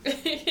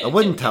 Dad. I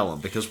wouldn't tell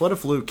him, because what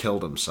if Lou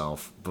killed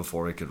himself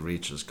before he could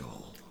reach his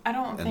goal?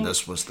 And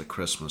this was the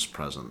Christmas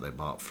present they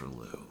bought for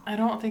Lou. I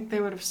don't think they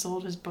would have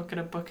sold his book at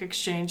a book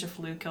exchange if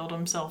Lou killed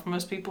himself.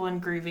 Most people in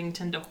grieving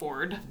tend to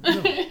hoard.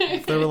 No.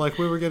 If they were like,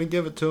 we were going to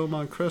give it to him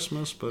on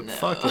Christmas, but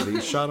fuck it, he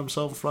shot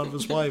himself in front of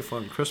his wife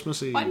on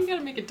Christmas Eve. Why do you got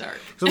to make it dark?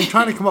 Because I'm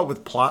trying to come up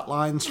with plot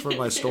lines for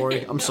my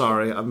story. I'm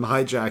sorry, I'm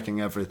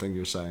hijacking everything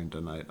you're saying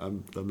tonight.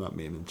 I'm not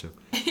meaning to.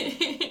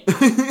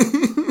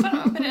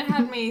 But it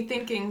had me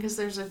thinking, because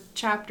there's a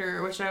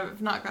chapter, which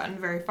I've not gotten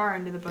very far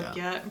into the book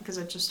yet, because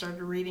I just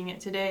started reading it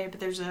today, but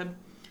there's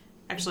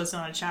actually it's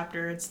not a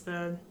chapter, it's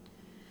the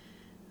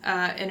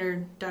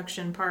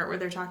introduction part where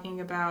they're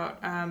talking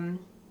about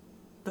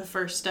the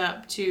first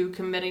step to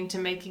committing to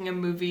making a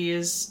movie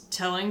is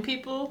telling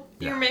people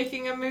you're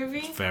making a movie.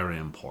 It's very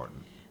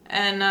important.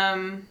 And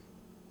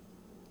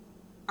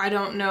I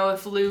don't know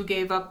if Lou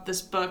gave up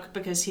this book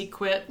because he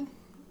quit,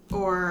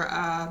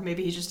 or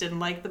maybe he just didn't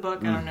like the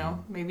book. I don't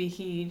know. Maybe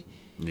he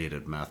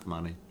needed math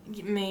money.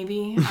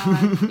 Maybe.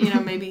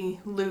 Maybe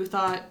Lou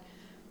thought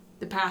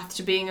the path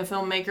to being a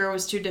filmmaker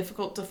was too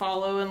difficult to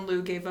follow and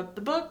Lou gave up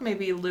the book.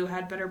 Maybe Lou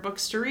had better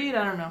books to read.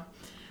 I don't know.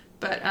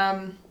 But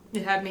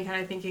it had me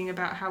kind of thinking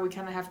about how we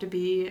kind of have to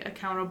be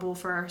accountable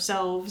for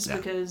ourselves,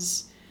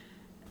 because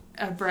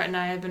Brett and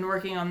I have been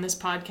working on this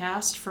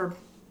podcast for,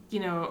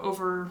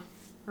 over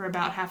or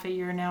about half a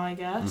year now, I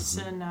guess.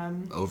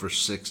 And over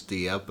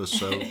 60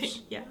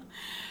 episodes. Yeah.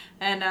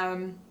 And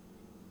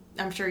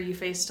I'm sure you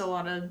faced a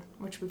lot of,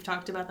 which we've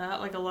talked about that,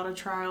 like a lot of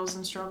trials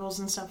and struggles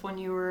and stuff when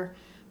you were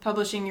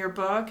publishing your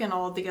book and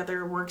all of the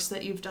other works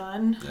that you've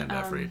done. And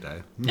every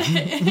day.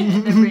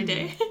 And every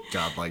day.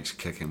 God likes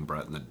kicking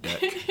Brett in the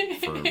dick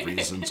for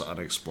reasons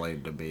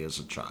unexplained to me as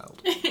a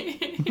child.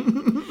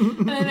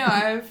 And I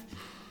know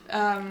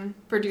I've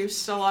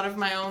produced a lot of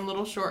my own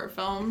little short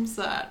films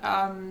that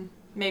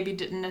maybe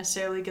didn't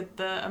necessarily get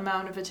the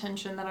amount of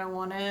attention that I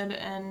wanted,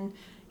 and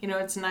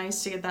it's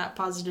nice to get that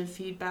positive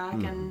feedback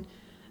and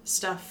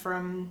stuff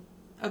from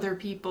other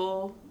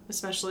people,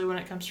 especially when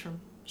it comes from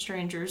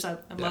strangers. I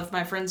love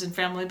my friends and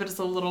family, but it's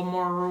a little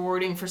more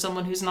rewarding for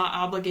someone who's not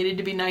obligated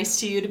to be nice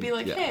to you to be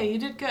like, hey, you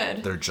did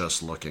good. They're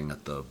just looking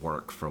at the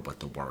work for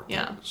what the work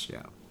is.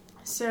 Yeah.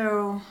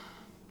 So,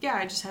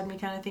 it just had me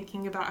kind of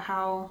thinking about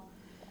how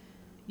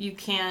you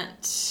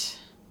can't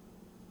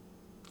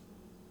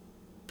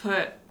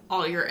put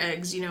all your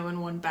eggs,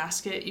 in one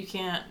basket. You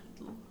can't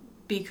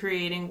be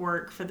creating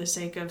work for the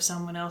sake of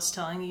someone else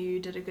telling you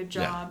did a good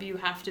job. Yeah. You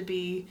have to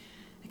be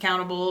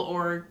accountable,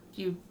 or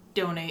you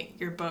donate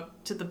your book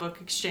to the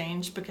book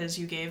exchange because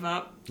you gave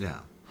up. Yeah.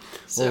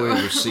 So. Well,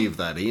 we received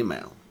that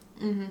email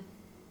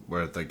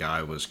where the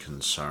guy was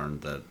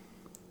concerned that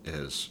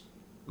his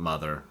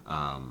mother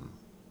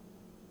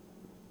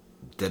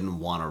didn't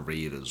want to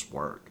read his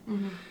work.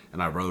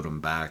 And I wrote him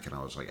back and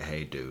I was like,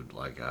 hey dude,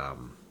 like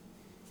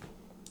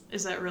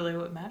is that really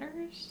what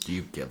matters? Do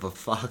you give a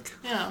fuck?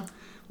 Yeah.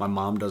 My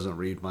mom doesn't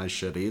read my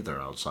shit either,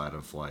 outside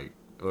of like,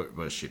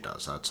 well, she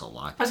does. That's a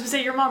lie. I was going to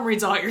say, your mom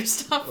reads all your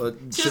stuff.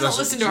 She doesn't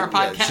listen to our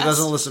podcast. Yeah, she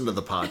doesn't listen to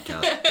the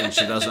podcast, and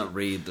she doesn't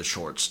read the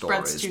short stories.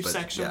 Brett's too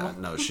sexual. Yeah,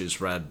 no, she's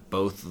read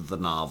both of the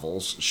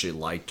novels. She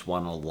liked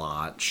one a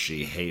lot.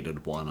 She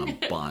hated one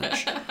a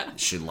bunch.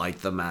 She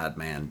liked the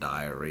Madman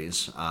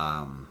Diaries.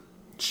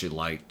 She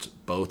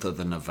liked both of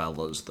the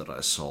novellas that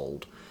I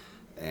sold.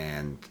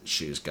 And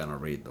she's going to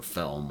read the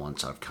film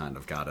once I've kind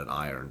of got it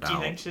ironed out. Do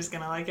you think she's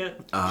going to like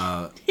it?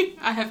 I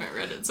haven't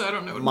read it, so I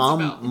don't know what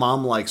it's about.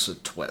 Mom likes a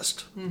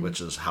twist, which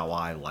is how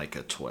I like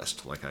a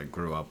twist. Like, I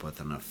grew up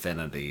with an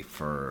affinity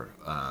for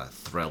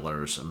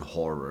thrillers and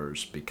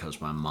horrors because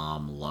my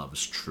mom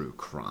loves true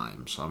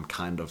crime. So I'm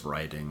kind of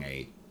writing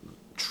a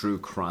true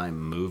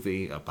crime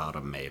movie about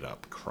a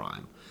made-up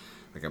crime.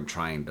 Like, I'm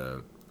trying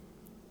to...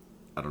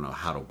 I don't know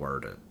how to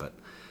word it, but...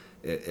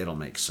 It'll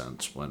make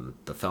sense when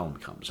the film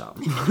comes out.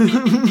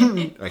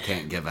 I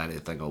can't give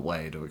anything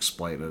away to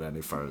explain it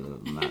any further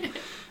than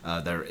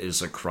that. There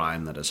is a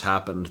crime that has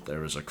happened.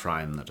 There is a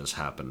crime that has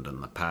happened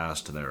in the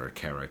past. There are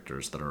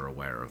characters that are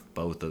aware of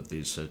both of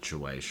these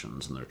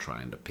situations, and they're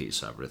trying to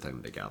piece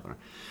everything together.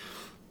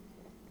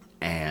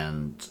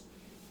 And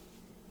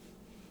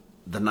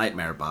the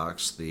Nightmare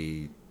Box,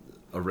 the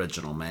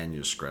original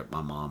manuscript,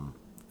 my mom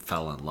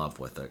fell in love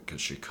with it because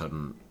she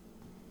couldn't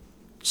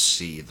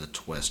see the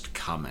twist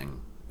coming,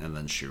 and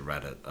then she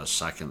read it a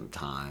second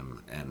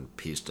time and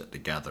pieced it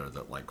together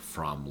that, like,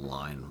 from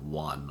line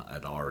 1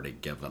 I'd already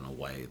given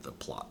away the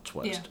plot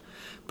twist.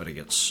 But it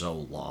gets so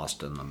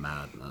lost in the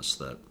madness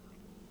that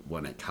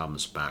when it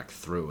comes back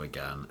through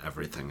again,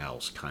 everything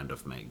else kind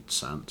of made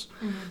sense.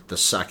 The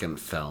second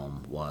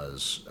film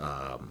was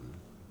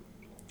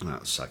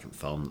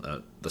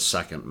the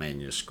second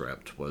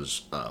manuscript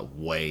was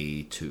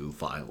way too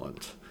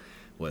violent,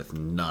 with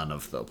none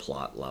of the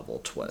plot level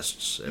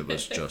twists. It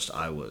was just,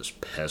 I was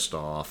pissed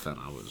off and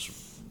I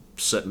was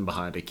sitting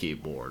behind a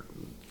keyboard.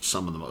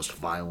 Some of the most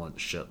violent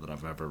shit that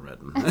I've ever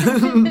written.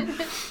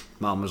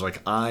 Mom was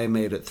like, I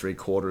made it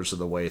 3/4 of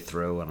the way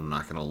through, and I'm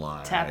not going to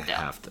lie,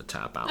 have to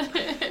tap out.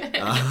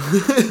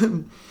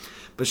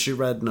 But she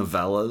read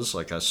novellas.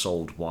 Like, I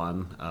sold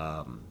one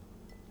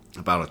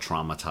about a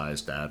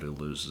traumatized dad who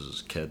loses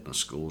his kid in a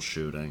school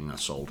shooting. I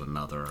sold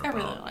another about... I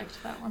really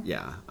liked that one.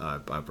 Yeah,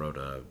 I wrote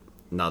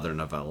another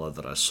novella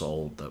that I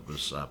sold that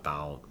was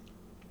about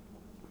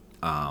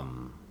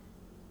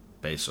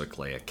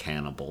basically a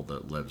cannibal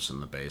that lives in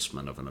the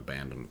basement of an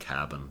abandoned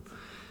cabin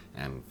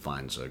and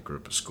finds a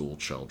group of school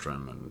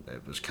children, and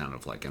it was kind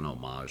of like an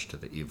homage to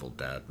the Evil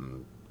Dead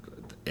and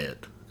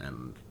it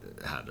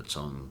had its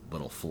own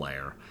little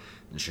flair,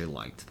 and she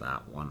liked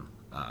that one.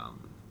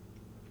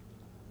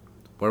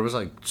 Where was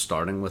I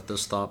starting with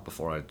this thought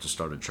before I just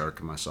started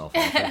jerking myself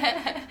off?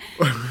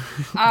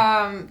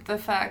 The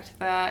fact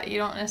that you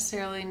don't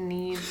necessarily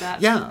need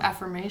that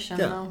affirmation,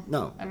 though.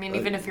 No. I mean,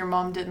 even if your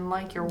mom didn't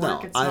like your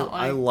work, it's not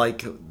like... I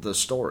like the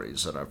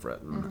stories that I've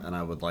written, and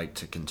I would like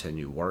to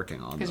continue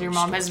working on those. Because your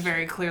mom has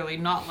very clearly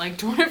not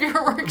liked one of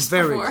your works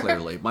Very before.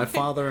 clearly. My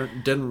father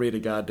didn't read a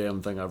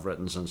goddamn thing I've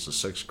written since the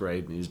 6th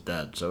grade, and he's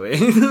dead, so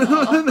he ain't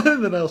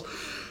nothing else.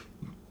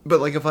 But,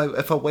 like, if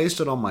I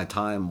wasted all my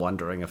time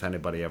wondering if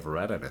anybody ever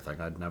read anything,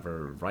 I'd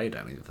never write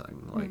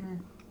anything. Like,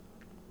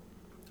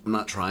 I'm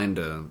not trying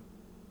to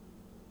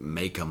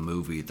make a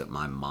movie that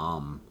my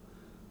mom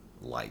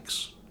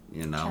likes,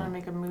 you know? Trying to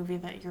make a movie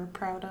that you're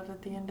proud of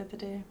at the end of the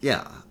day.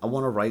 Yeah. I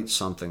want to write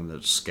something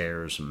that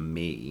scares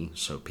me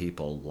so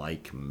people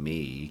like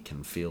me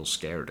can feel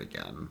scared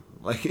again.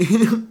 Like,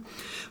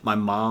 my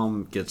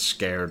mom gets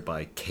scared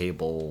by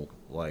cable...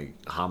 like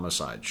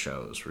homicide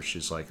shows where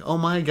she's like, oh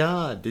my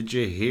god, did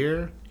you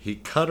hear? He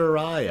cut her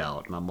eye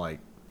out. And I'm like,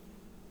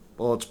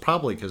 well, it's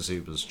probably because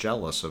he was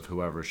jealous of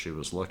whoever she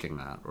was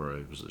looking at, or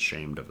he was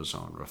ashamed of his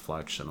own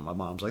reflection. And my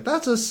mom's like,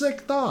 that's a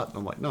sick thought. And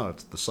I'm like, no,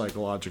 it's the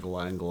psychological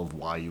angle of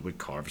why you would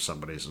carve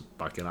somebody's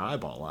fucking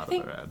eyeball out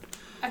of their head.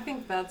 I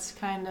think that's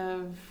kind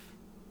of,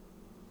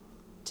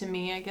 to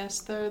me, I guess,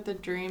 though, the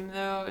dream,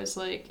 though, is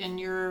like, in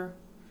your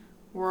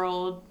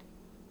world,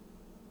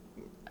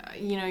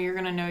 you know, you're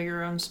going to know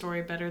your own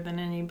story better than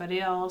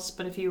anybody else,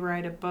 but if you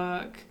write a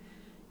book,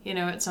 you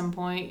know, at some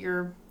point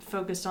you're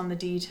focused on the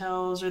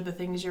details or the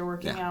things you're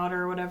working out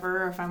or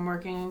whatever. If I'm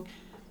working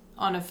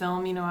on a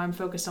film, you know, I'm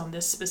focused on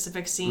this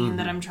specific scene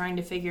that I'm trying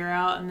to figure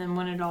out, and then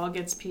when it all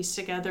gets pieced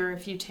together,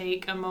 if you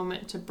take a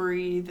moment to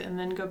breathe and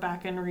then go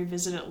back and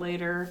revisit it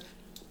later,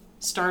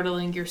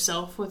 startling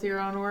yourself with your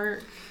own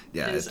work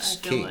it's I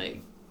feel key.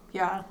 like,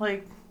 yeah,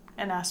 like,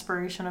 an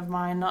aspiration of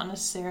mine, not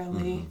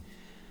necessarily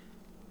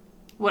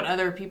what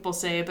other people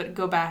say, but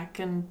go back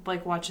and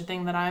like watch a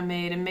thing that I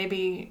made, and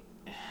maybe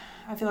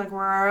I feel like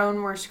we're our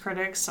own worst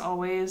critics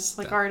always,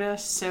 like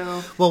artists.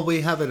 So well,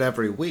 we have it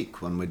every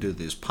week when we do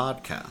these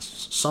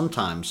podcasts.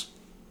 Sometimes,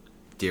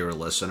 dear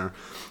listener,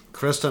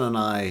 Kristen and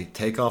I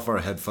take off our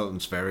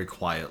headphones very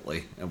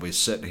quietly, and we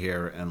sit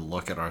here and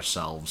look at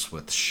ourselves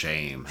with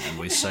shame, and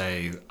we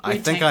say, I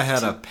think I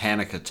had a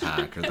panic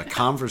attack, or the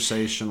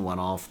conversation went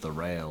off the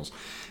rails.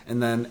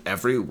 And then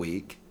every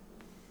week,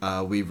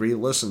 we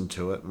re-listen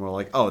to it, and we're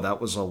like, oh, that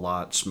was a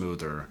lot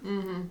smoother.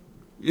 Mm-hmm.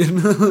 You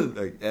know,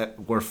 like,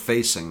 we're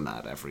facing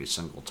that every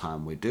single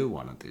time we do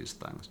one of these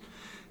things.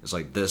 It's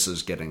like, this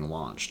is getting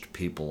launched.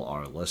 People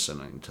are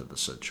listening to the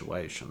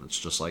situation. It's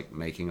just like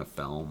making a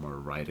film or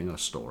writing a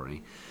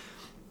story.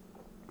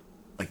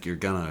 Like, you're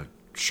gonna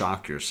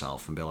shock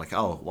yourself and be like,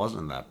 oh, it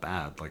wasn't that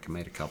bad. Like, I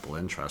made a couple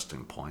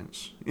interesting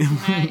points. Can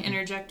I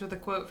interject with a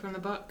quote from the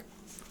book?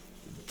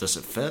 Does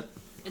it fit?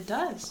 It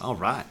does. All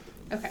right.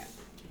 Okay.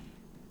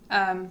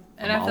 And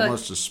I'm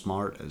almost as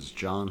smart as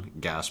John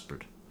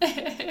Gaspard.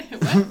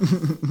 What?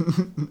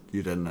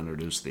 You didn't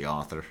introduce the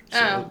author.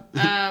 So.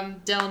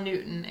 Del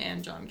Newton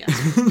and John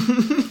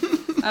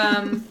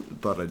Gaspard.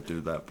 Thought I'd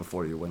do that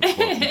before you went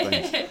quoting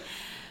things.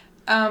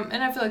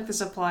 And I feel like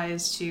this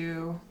applies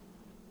to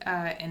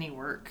any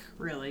work,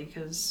 really,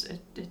 because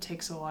it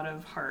takes a lot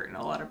of heart and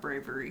a lot of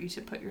bravery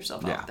to put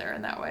yourself out there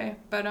in that way.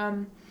 But,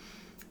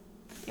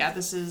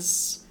 this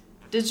is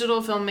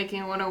Digital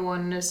Filmmaking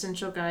 101, an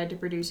essential guide to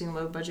producing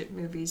low-budget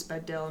movies by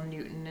Del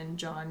Newton and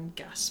John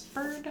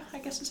Gaspard, I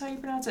guess is how you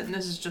pronounce it. And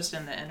this is just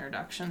in the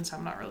introduction, so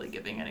I'm not really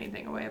giving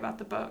anything away about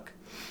the book.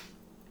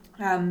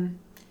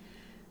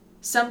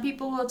 Some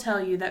people will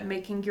tell you that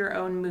making your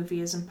own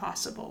movie is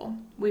impossible.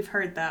 We've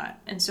heard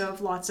that, and so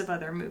have lots of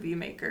other movie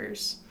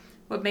makers.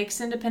 What makes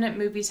independent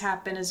movies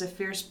happen is a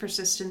fierce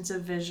persistence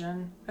of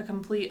vision, a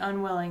complete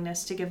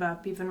unwillingness to give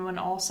up even when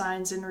all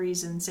signs and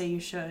reason say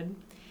you should.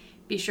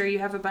 Be sure you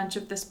have a bunch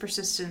of this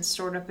persistence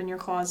stored up in your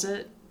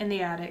closet, in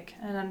the attic,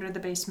 and under the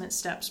basement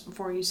steps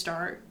before you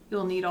start.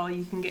 You'll need all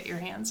you can get your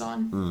hands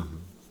on. Mm-hmm.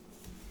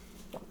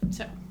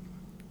 So.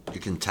 You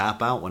can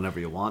tap out whenever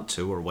you want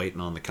to. We're waiting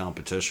on the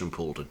competition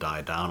pool to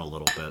die down a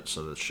little bit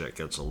so that shit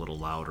gets a little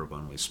louder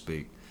when we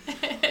speak.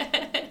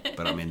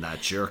 But I mean,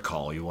 that's your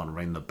call. You want to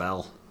ring the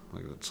bell?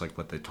 Like, it's like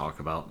what they talk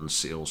about in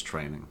SEALs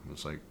training.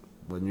 It's like,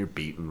 when you're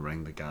beaten,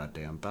 ring the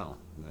goddamn bell.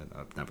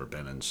 I've never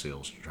been in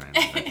SEALs training.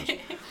 I just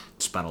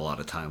spent a lot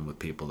of time with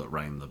people that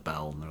rang the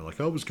bell, and they're like,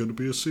 I was going to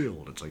be a SEAL.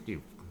 And it's like,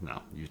 you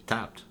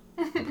tapped.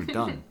 You're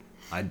done.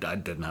 I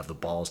didn't have the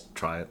balls to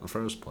try it in the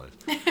first place.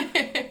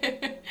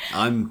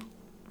 I'm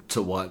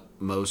to what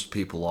most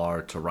people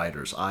are to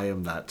writers. I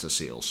am that to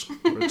SEALs.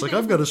 It's like,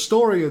 I've got a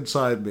story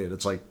inside me. And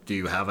it's like, do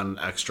you have an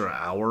extra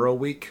hour a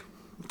week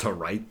to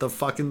write the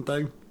fucking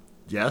thing?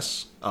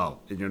 Yes? Oh,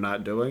 and you're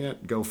not doing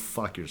it? Go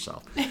fuck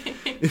yourself.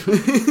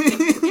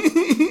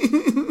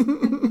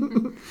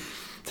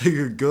 Take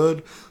a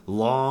good,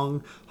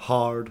 long,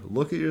 hard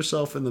look at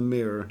yourself in the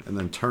mirror and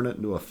then turn it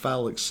into a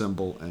phallic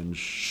symbol and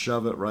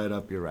shove it right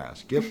up your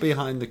ass. Get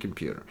behind the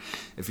computer.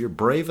 If you're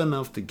brave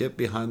enough to get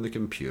behind the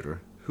computer,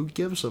 who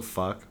gives a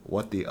fuck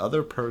what the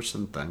other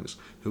person thinks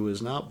who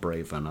is not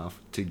brave enough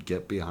to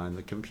get behind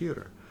the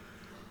computer?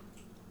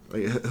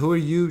 Like, who are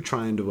you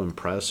trying to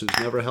impress who's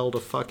never held a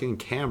fucking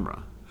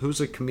camera? Who's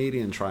a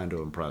comedian trying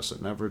to impress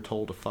that never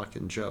told a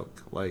fucking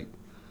joke? Like,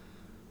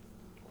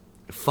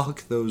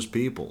 fuck those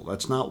people.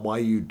 That's not why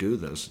you do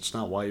this. It's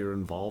not why you're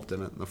involved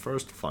in it in the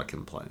first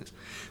fucking place.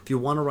 If you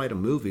want to write a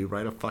movie,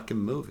 write a fucking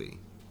movie.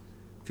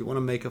 If you want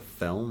to make a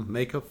film,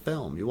 make a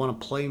film. You want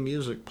to play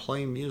music,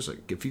 play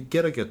music. If you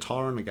get a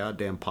guitar in a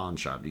goddamn pawn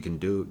shop, you can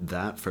do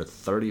that for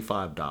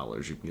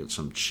 $35. You can get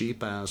some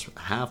cheap-ass,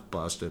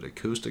 half-busted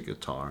acoustic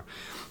guitar.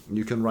 And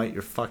you can write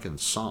your fucking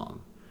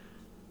song.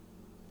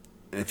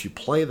 And if you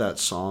play that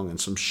song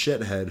and some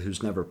shithead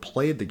who's never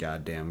played the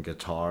goddamn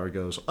guitar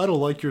goes, I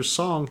don't like your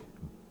song,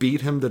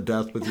 beat him to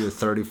death with your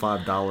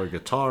 $35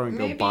 guitar and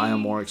go buy a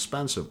more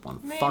expensive one.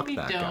 Fuck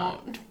that guy.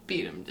 Don't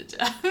beat him to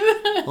death.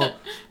 Well,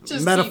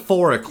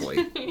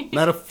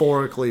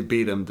 metaphorically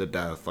beat him to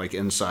death, like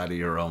inside of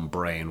your own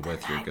brain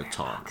with your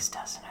guitar. Fox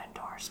doesn't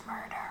endorse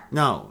murder.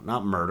 No,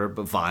 not murder,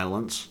 but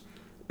violence.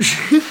 Only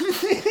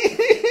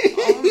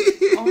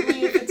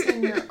if it's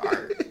in your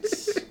art.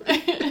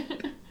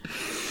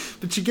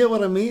 But you get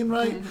what I mean,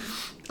 right?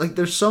 Mm-hmm. Like,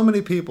 there's so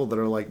many people that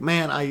are like,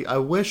 man, I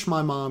wish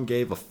my mom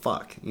gave a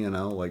fuck, you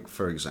know, like,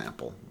 for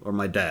example. Or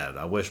my dad.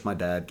 I wish my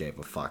dad gave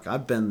a fuck.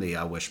 I've been the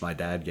I wish my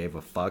dad gave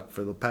a fuck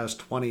for the past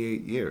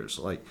 28 years.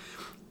 Like,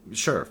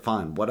 sure,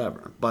 fine,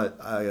 whatever. But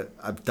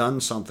I've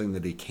done something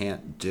that he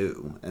can't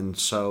do. And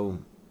so,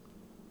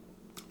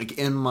 like,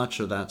 in much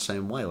of that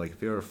same way, like,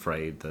 if you're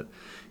afraid that,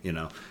 you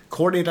know,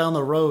 Courtney down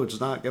the road's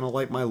not going to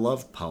like my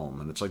love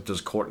poem. And it's like,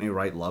 does Courtney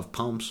write love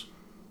poems?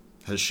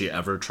 Has she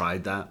ever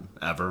tried that?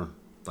 Ever?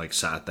 Like,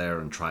 sat there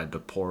and tried to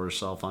pour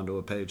herself onto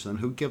a page? Then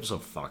who gives a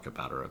fuck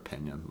about her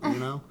opinion, you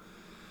know?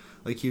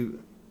 Like,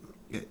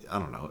 I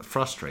don't know, it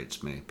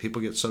frustrates me.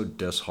 People get so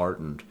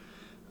disheartened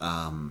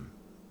and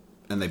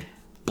they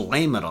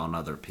blame it on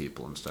other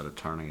people instead of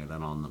turning it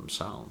in on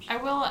themselves. I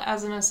will,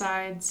 as an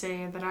aside,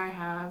 say that I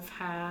have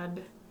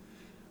had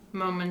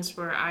moments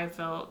where I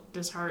felt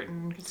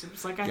disheartened because it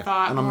was like I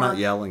thought. And I'm not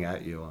yelling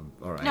at you, I am,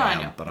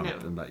 but no.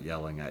 I'm not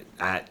yelling at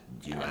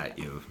you.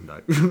 No.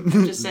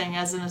 I'm just saying,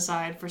 as an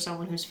aside, for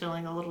someone who's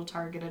feeling a little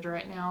targeted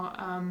right now.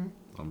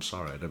 I'm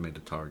sorry, I didn't mean to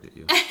target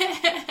you.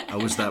 I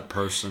was that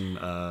person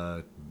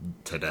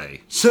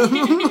today. So,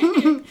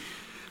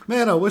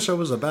 man, I wish I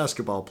was a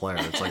basketball player.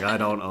 It's like I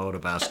don't own a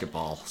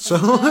basketball. So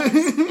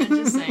I'm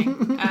just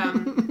saying.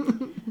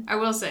 I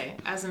will say,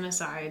 as an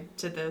aside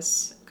to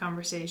this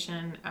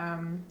conversation,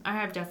 I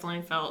have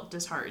definitely felt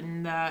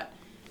disheartened that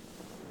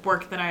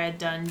work that I had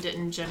done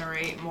didn't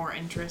generate more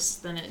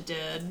interest than it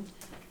did.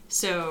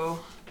 So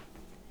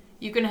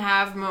you can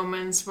have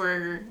moments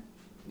where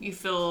you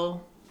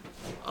feel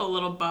a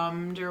little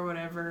bummed or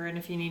whatever, and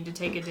if you need to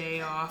take a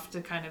day off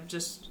to kind of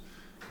just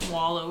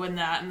wallow in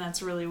that, and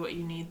that's really what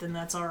you need, then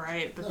that's all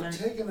right. But then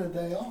taking a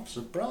day off is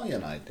a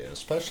brilliant idea,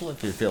 especially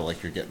if you feel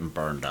like you're getting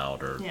burned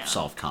out or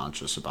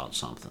self-conscious about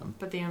something.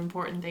 But the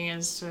important thing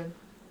is to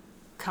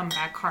come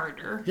back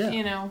harder,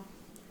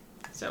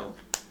 So,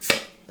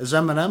 as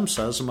Eminem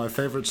says in my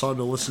favorite song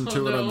to listen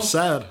to when I'm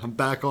sad, I'm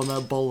back on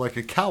that bowl like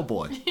a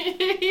cowboy.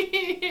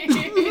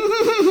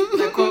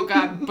 That quote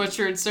got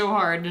butchered so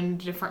hard in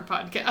different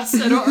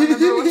podcasts. I don't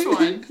remember which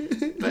one,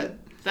 but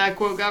that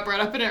quote got brought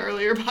up in an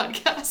earlier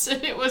podcast,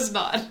 and it was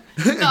not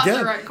Again,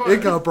 the right quote.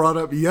 It got brought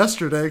up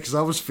yesterday because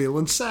I was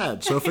feeling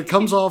sad. So if it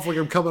comes off like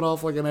I'm coming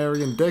off like an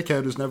arrogant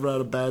dickhead who's never had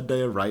a bad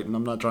day of writing,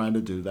 I'm not trying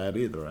to do that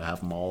either. I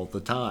have them all the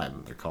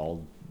time. They're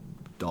called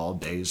all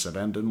days that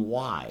end in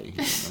Y.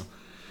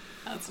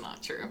 That's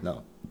not true.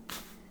 No,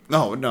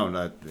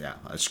 yeah,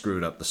 I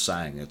screwed up the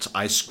saying. It's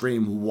I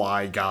scream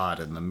 "Why God"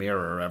 in the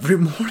mirror every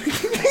morning.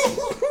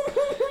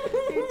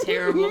 You're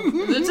terrible.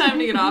 Is it time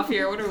to get off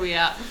here? What are we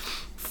at?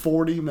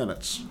 40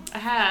 minutes. I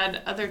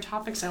had other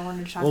topics I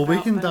wanted to talk about. Well,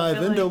 we can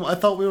dive into them. I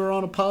thought we were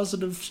on a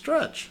positive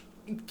stretch.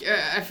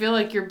 I feel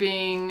like you're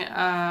being,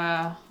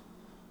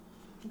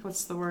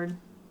 what's the word?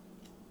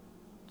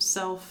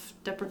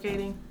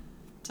 Self-deprecating?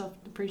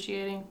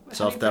 Self-depreciating?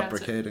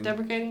 Self-deprecating.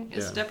 Deprecating?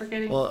 Is it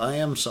deprecating? Well, I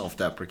am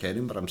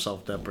self-deprecating, but I'm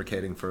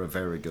self-deprecating for a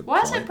very good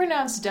Why point. is it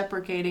pronounced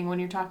deprecating when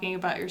you're talking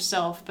about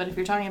yourself, but if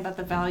you're talking about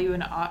the value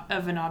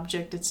of an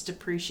object, it's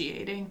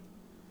depreciating?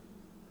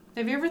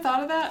 Have you ever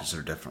thought of that? Because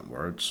they're different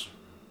words.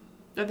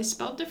 Are they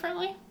spelled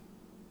differently?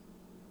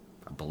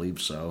 I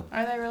believe so.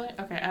 Are they really?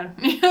 Okay, I don't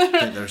I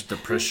think there's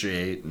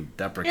depreciate and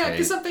deprecate. Yeah,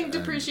 because something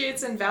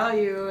depreciates in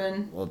value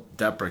and... Well,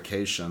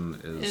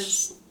 deprecation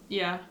is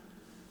yeah.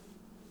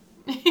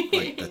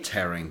 like the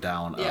tearing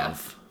down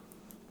of.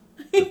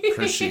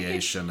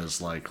 Depreciation is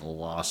like a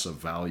loss of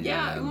value.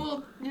 Yeah,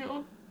 well,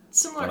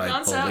 similar but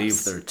concepts. I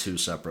believe they're two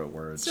separate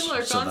words.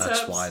 Similar so concepts.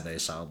 That's why they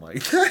sound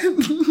like that.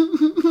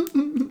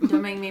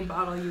 Don't make me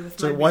bottle you with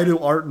so why do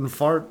art and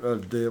fart,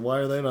 why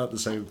are they not the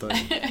same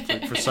thing?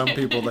 Like for some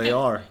people they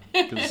are.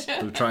 Because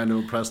they're trying to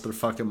impress their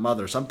fucking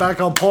mothers. I'm back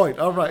on point.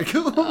 All right,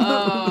 cool.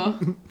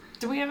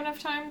 Do we have enough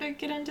time to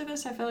get into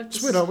this? I feel like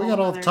this we got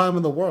all the time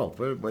in the world.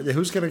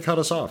 Who's going to cut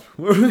us off?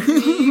 Me,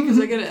 because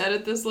I got to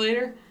edit this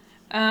later.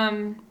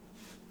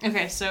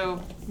 Okay,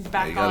 so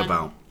back on... You got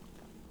about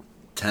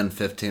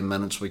 10-15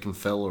 minutes we can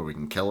fill, or we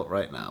can kill it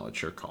right now.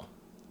 It's your call.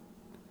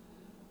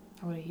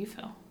 What do you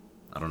feel?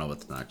 I don't know what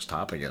the next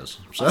topic is.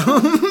 So I was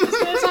going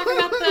to talk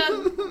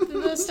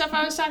about the stuff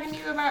I was talking to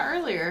you about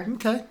earlier.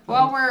 Okay.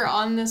 While we're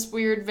on this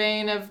weird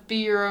vein of be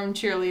your own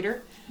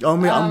cheerleader.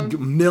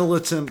 I'm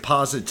militant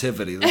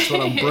positivity. That's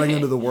what I'm bringing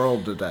to the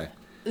world today.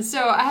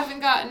 So I haven't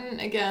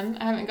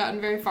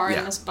gotten very far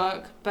in this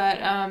book, but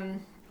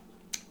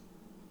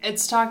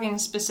it's talking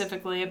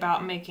specifically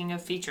about making a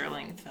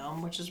feature-length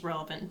film, which is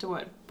relevant to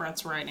what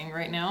Brett's writing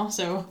right now.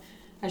 So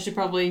I should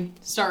probably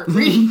start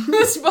reading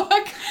this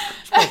book.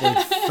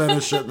 Probably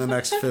finish it in the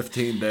next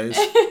 15 days.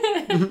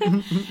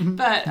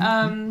 But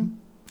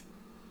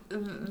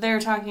they're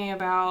talking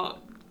about,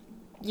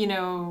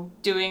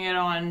 doing it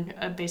on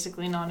a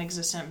basically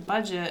non-existent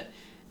budget.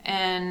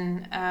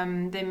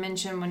 And they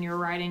mention when you're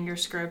writing your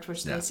script,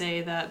 which they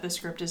say that the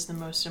script is the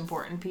most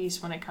important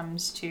piece when it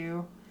comes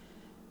to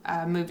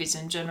movies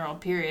in general,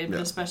 period.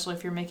 But especially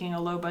if you're making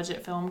a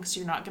low-budget film, because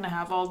you're not going to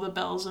have all the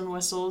bells and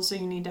whistles, so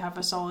you need to have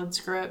a solid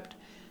script.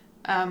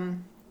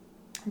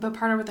 But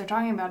part of what they're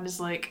talking about is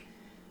like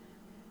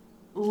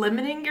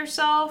limiting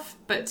yourself,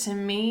 but to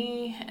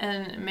me,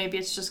 and maybe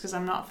it's just because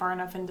I'm not far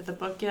enough into the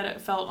book yet,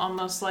 it felt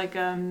almost like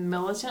a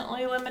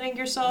militantly limiting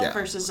yourself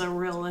versus a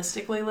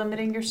realistically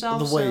limiting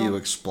yourself. The way you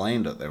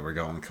explained it, they were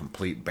going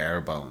complete bare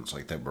bones,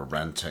 like they were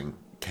renting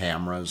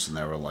cameras and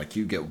they were like,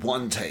 you get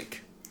one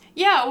take.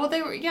 Yeah, well,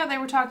 they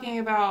were talking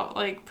about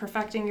like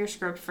perfecting your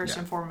script first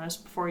and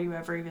foremost before you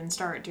ever even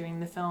start doing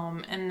the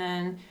film, and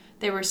then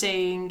they were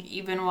saying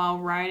even while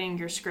writing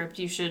your script,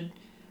 you should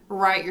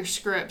write your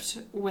script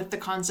with the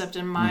concept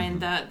in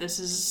mind that this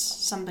is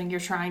something you're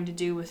trying to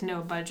do with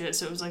no budget.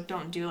 So it was like,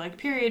 don't do like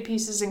period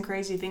pieces and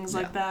crazy things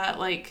like that.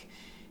 Like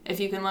if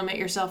you can limit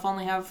yourself,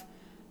 only have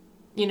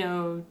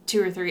 2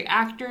 or 3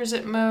 actors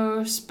at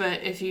most,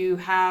 but if you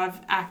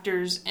have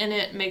actors in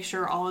it, make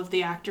sure all of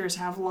the actors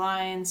have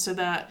lines so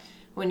that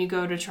when you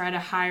go to try to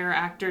hire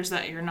actors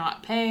that you're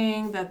not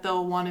paying, that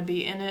they'll want to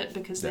be in it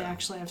because they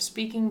actually have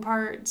speaking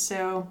parts.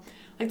 So,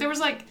 there was,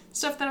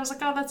 stuff that I was like,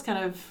 oh, that's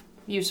kind of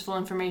useful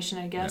information,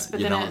 I guess. Yeah, but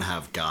you then don't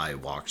have guy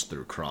walks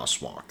through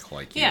crosswalk.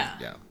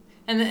 Yeah.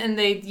 And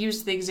they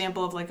used the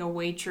example of, a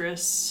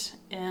waitress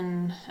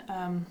in...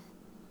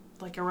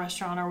 a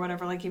restaurant or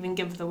whatever, even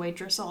give the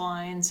waitress a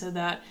line so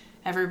that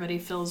everybody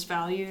feels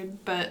valued,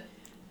 but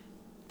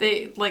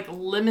they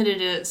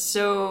limited it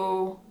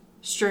so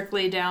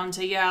strictly down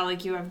to you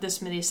have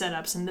this many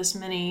setups and this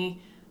many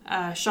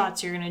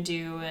shots you're gonna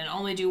do and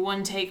only do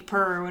 1 take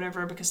per or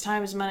whatever because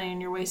time is money and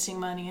you're wasting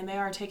money, and they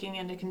are taking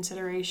into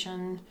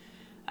consideration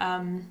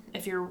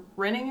if you're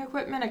renting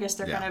equipment. I guess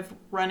they're kind of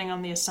running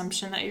on the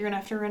assumption that you're gonna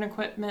have to rent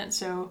equipment,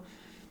 so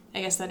I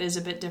guess that is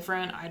a bit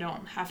different. I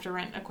don't have to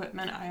rent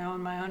equipment. I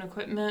own my own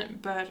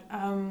equipment. But,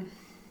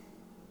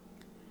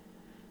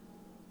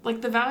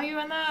 the value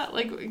in that,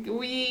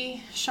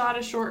 we shot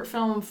a short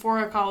film for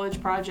a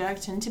college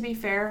project. And to be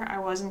fair, I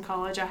was in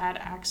college. I had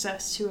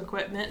access to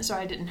equipment, so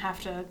I didn't have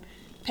to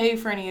pay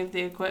for any of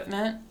the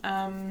equipment.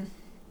 But,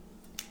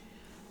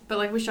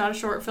 we shot a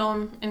short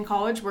film in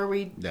college where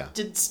we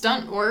did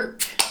stunt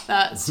work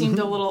that seemed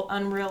a little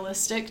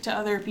unrealistic to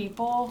other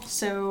people.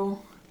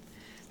 So...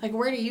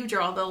 where do you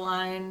draw the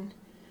line?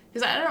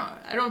 Because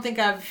I don't think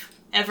I've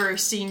ever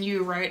seen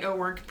you write a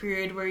work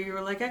period where you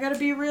were I gotta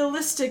be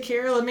realistic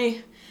here. Let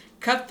me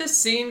cut this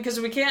scene because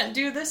we can't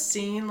do this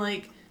scene.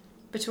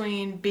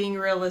 Between being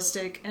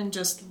realistic and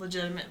just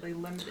legitimately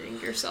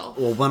limiting yourself.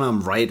 Well, when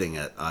I'm writing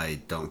it, I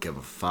don't give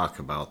a fuck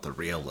about the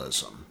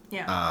realism.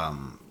 Yeah.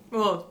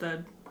 Well,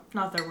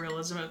 not the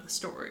realism of the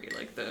story,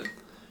 the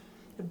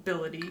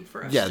ability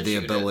for us to the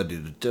shoot ability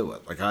it. to do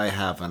it. I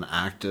have an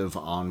active,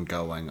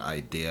 ongoing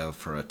idea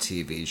for a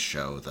TV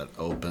show that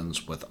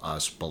opens with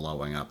us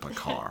blowing up a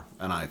car.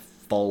 And I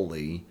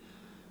fully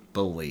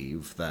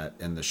believe that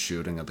in the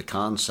shooting of the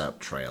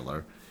concept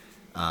trailer,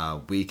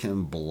 we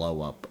can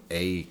blow up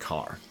a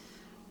car.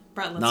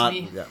 Brett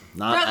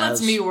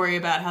lets me worry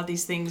about how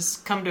these things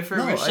come to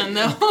fruition,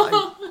 though.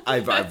 I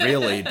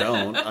really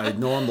don't. I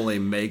normally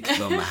make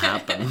them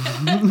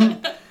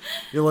happen.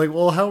 You're like,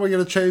 well, how are we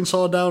going to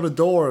chainsaw down a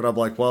door? And I'm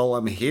like, well,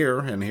 I'm here,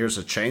 and here's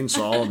a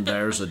chainsaw, and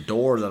there's a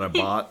door that I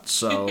bought.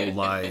 So,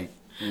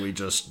 we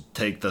just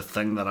take the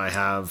thing that I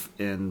have,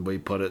 and we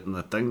put it in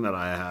the thing that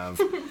I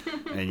have,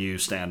 and you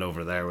stand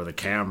over there with a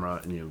camera,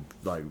 and you,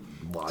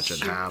 watch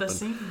it happen. The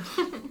scene.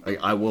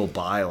 I will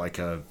buy, a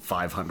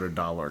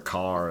 $500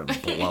 car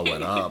and blow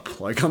it up.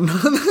 I'm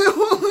not...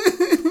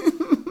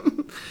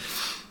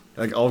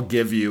 I'll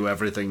give you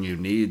everything you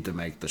need to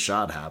make the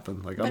shot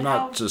happen. I'm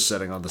not just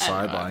sitting on the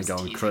sideline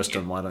going,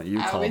 Kristen, why don't you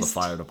call the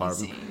fire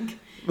department?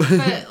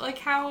 But,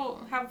 how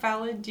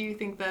valid do you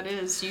think that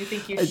is? Do you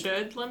think you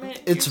should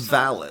limit It's yourself?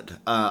 valid.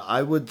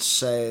 I would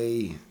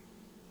say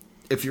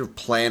if you're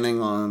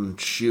planning on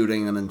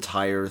shooting an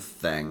entire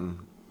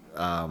thing,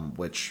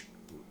 which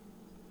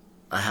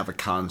I have a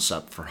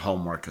concept for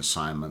homework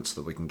assignments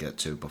that we can get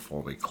to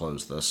before we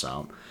close this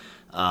out,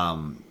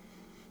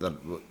 that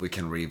we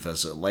can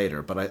revisit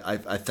later. But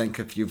I think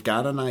if you've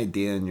got an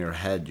idea in your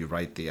head, you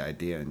write the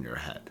idea in your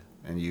head.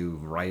 And you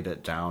write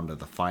it down to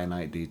the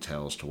finite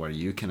details to where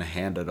you can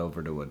hand it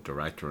over to a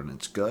director and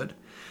it's good.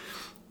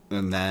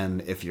 And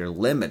then if you're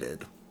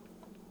limited,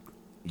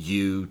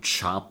 you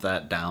chop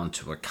that down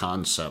to a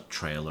concept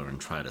trailer and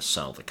try to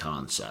sell the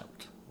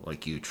concept.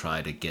 You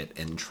try to get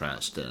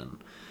interest in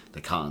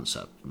the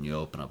concept. And you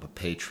open up a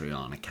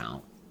Patreon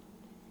account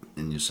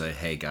and you say,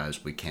 hey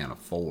guys, we can't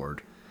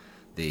afford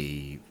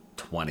the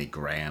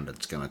 $20,000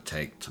 it's going to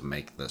take to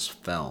make this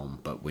film,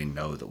 but we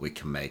know that we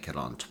can make it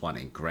on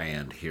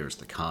 $20,000. Here's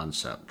the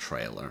concept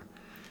trailer.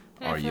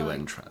 Are you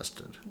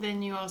interested?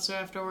 Then you also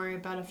have to worry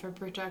about if a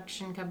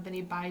production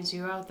company buys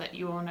you out, that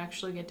you won't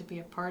actually get to be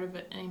a part of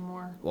it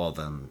anymore. Well,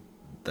 then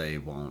they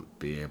won't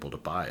be able to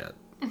buy it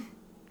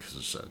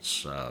because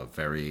it's a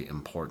very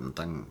important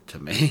thing to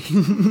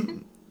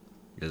me.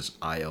 Because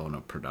I own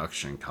a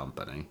production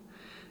company.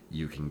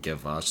 You can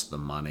give us the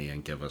money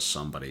and give us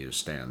somebody who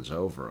stands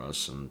over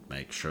us and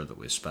make sure that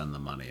we spend the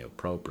money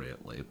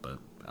appropriately. But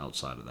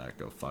outside of that,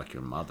 go fuck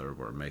your mother.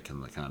 We're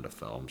making the kind of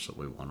films that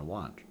we want to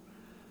watch.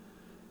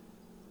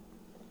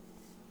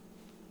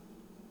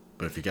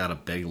 But if you got a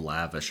big,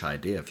 lavish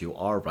idea, if you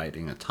are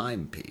writing a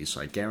timepiece,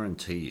 I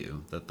guarantee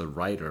you that the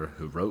writer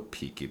who wrote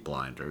Peaky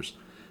Blinders,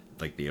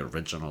 the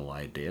original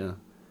idea,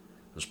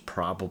 was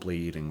probably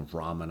eating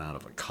ramen out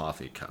of a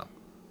coffee cup.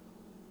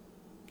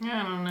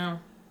 I don't know.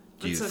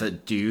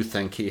 Do you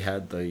think he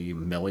had the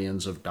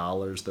millions of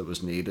dollars that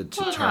was needed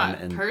to turn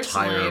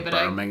entire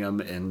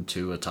Birmingham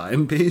into a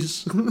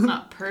timepiece?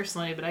 Not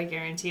personally, but I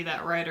guarantee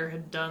that writer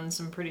had done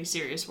some pretty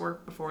serious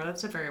work before.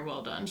 That's a very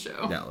well done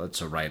show. Yeah,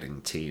 it's a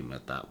writing team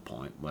at that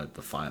point with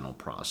the final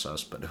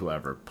process, but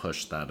whoever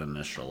pushed that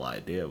initial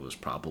idea was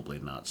probably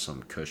not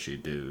some cushy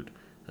dude.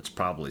 It's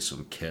probably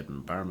some kid in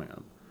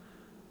Birmingham.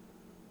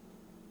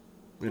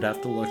 We'd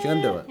have to look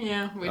into it.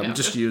 Yeah, I'm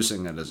just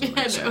using it as an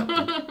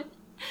example.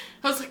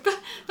 I was like,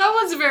 that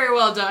one's very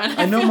well done.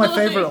 I know my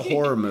favorite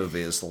horror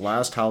movie is The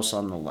Last House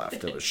on the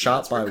Left. It was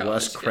shot by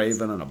Wes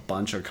Craven and a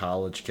bunch of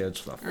college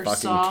kids with a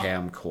fucking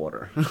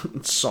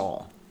camcorder.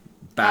 Saw.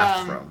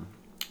 Bathroom.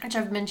 Which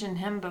I've mentioned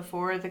him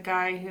before. The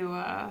guy who,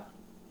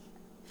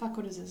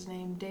 what is his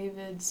name?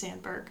 David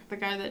Sandberg. The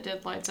guy that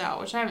did Lights Out,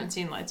 which I haven't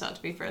seen Lights Out,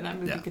 to be fair. That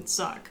movie could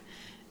suck.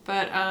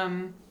 But,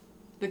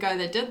 the guy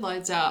that did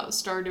Lights Out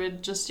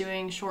started just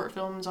doing short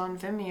films on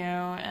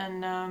Vimeo,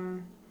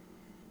 and,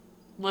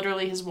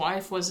 literally his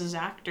wife was his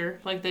actor.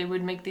 Like, they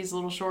would make these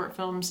little short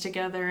films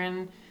together,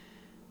 and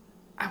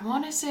I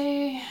want to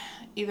say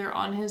either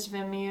on his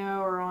Vimeo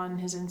or on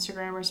his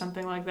Instagram or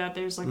something like that,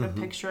 there's like a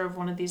picture of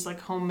one of these like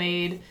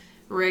homemade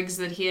rigs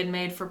that he had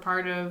made for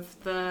part of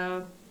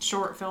the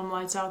short film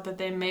Lights Out that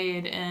they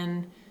made,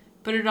 and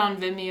put it on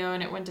Vimeo,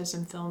 and it went to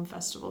some film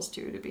festivals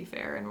too, to be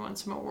fair, and won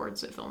some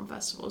awards at film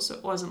festivals. So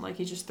it wasn't like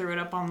he just threw it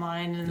up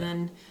online and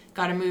then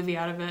got a movie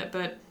out of it,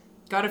 but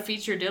got a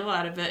feature deal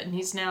out of it, and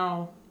he's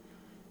now...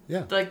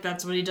 Yeah. Like,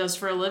 that's what he does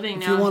for a living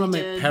now. If you want to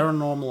make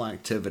Paranormal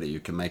Activity, you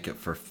can make it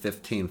for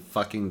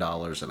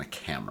 $15 and a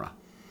camera.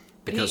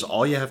 Because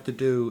all you have to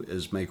do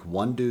is make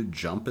one dude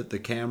jump at the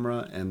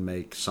camera and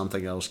make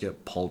something else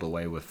get pulled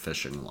away with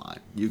fishing line.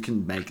 You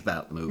can make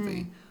that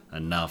movie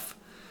enough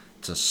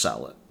to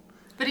sell it.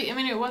 But,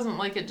 it wasn't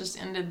like it just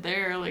ended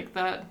there. Like,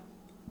 that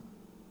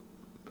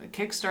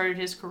kickstarted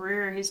his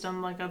career. He's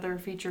done like other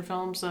feature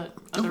films that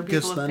other people have paid for.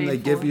 Because then they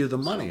give you the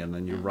money, and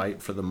then you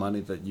write for the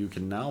money that you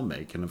can now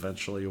make, and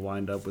eventually you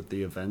wind up with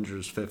the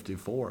Avengers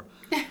 54.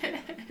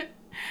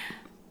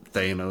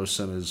 Thanos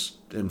and his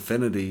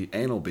infinity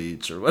anal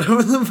beads, or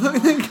whatever the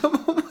fuck they come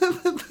up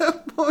with at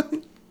that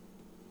point.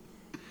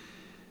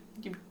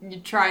 You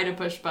try to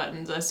push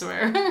buttons, I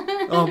swear.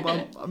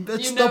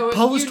 It's the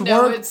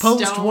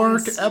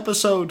post-work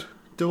episode.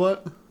 Do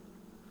what?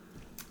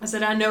 I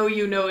said, I know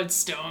you know it's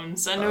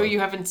stones. I know you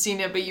haven't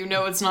seen it, but you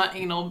know it's not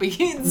anal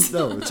beads.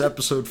 No, it's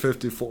episode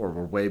 54.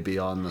 We're way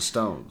beyond the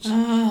stones.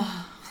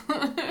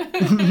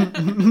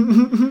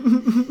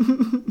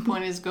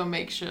 Point is, go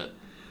make shit.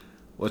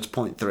 What's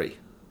point 3?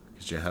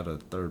 Because you had a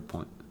third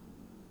point.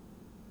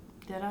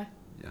 Did I?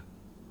 Yeah.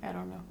 I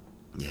don't know.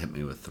 You hit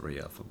me with 3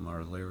 of them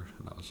earlier,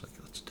 and I was like,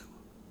 let's do it.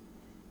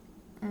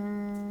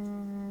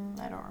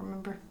 I don't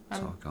remember. It's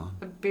all gone.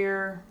 A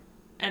beer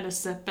and a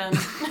sippin'.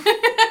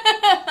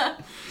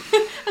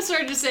 I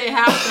started to say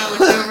half, and I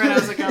looked over and I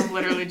was like, I'm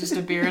literally just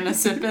a beer and a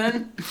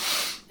sippin'.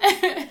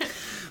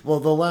 Well,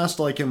 the last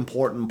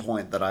important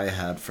point that I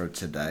had for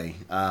today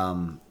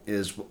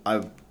is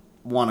I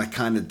want to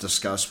kind of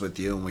discuss with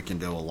you, and we can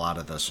do a lot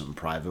of this in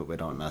private. We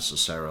don't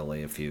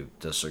necessarily, if you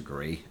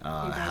disagree,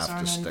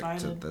 have to stick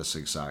to this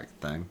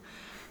exact thing.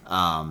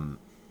 But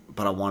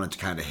I wanted to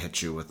kind of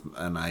hit you with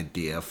an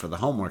idea for the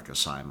homework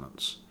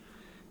assignments,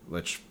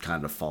 which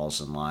kind of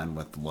falls in line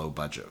with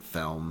low-budget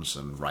films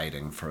and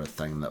writing for a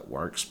thing that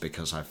works,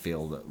 because I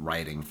feel that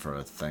writing for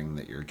a thing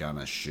that you're going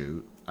to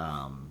shoot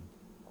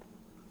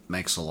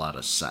makes a lot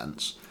of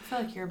sense. I feel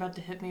like you're about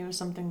to hit me with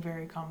something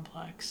very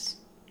complex.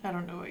 I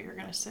don't know what you're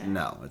going to say.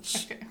 No,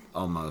 it's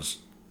almost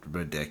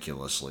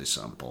ridiculously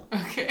simple.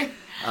 Okay.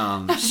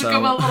 I'm a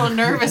little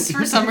nervous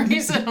for some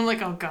reason. I'm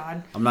like, oh,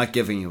 God. I'm not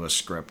giving you a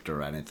script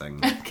or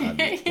anything.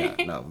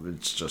 Okay. No,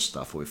 it's just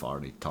stuff we've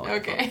already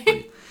talked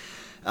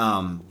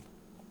about.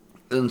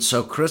 And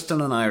so Kristen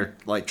and I are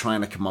like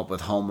trying to come up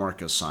with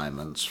homework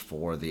assignments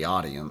for the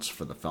audience,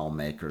 for the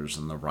filmmakers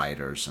and the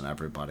writers and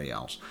everybody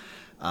else,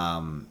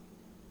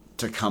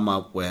 to come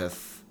up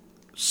with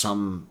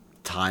some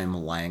time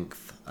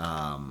length,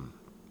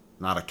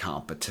 not a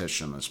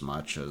competition as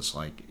much as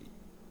like,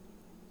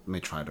 let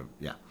me try to,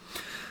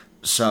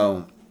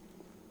 So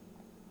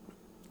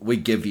we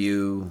give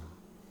you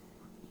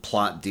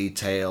plot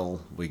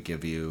detail, we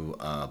give you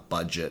a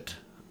budget.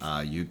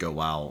 You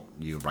go out,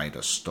 you write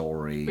a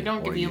story. We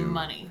don't give you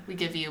money. We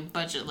give you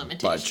budget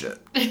limitations.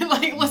 Budget.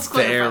 Like, let's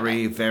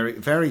clarify that. Very,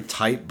 very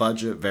tight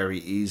budget, very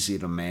easy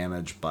to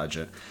manage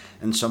budget.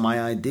 And so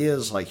my idea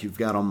is, like, you've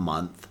got a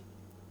month,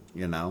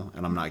 and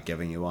I'm not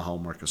giving you a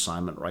homework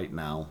assignment right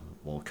now.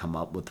 We'll come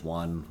up with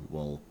one.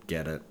 We'll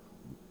get it.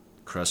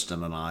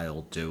 Kristen and I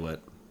will do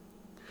it.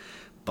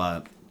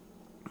 But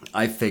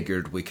I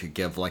figured we could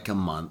give, like, a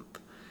month,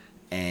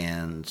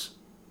 and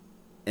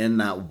in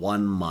that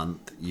 1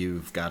 month,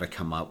 you've got to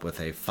come up with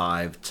a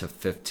 5 to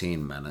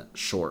 15 minute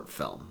short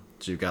film.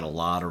 So you've got a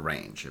lot of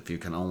range. If you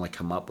can only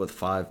come up with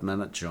 5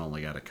 minutes, you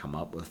only got to come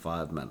up with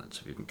 5 minutes.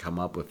 If you can come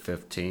up with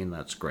 15,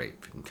 that's great.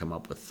 If you can come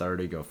up with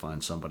 30, go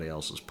find somebody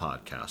else's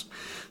podcast.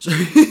 So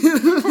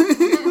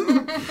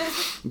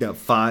you got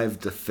 5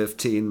 to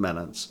 15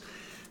 minutes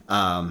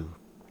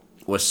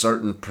with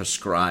certain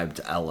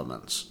prescribed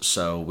elements.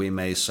 So we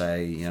may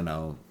say,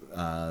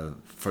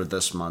 for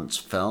this month's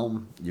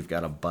film, you've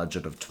got a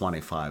budget of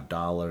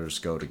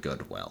 $25. Go to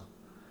Goodwill.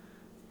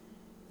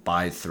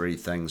 Buy 3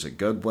 things at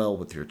Goodwill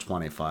with your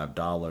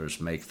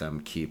 $25. Make them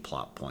key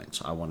plot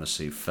points. I want to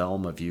see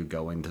film of you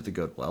going to the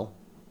Goodwill,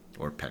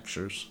 or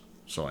pictures,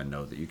 so I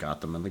know that you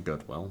got them in the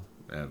Goodwill.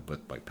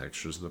 with like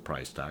pictures of the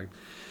price tag.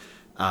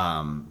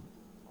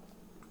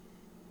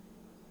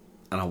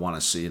 And I want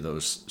to see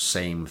those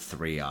same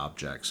 3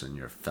 objects in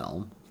your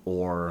film.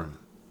 Or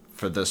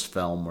for this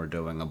film, we're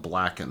doing a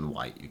black and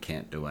white. You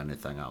can't do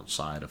anything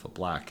outside of a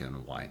black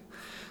and white.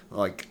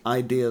 Like,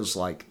 ideas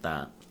like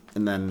that.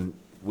 And then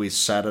we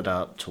set it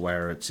up to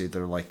where it's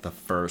either like the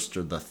 1st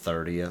or the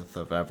 30th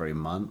of every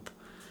month.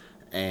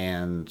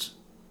 And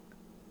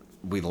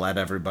we let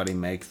everybody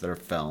make their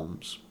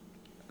films.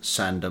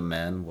 Send them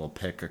in. We'll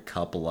pick a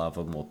couple of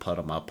them. We'll put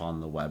them up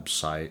on the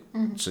website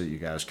so you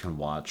guys can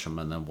watch them.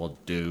 And then we'll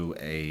do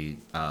a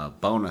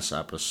bonus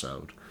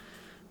episode,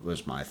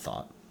 was my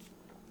thought,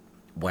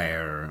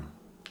 where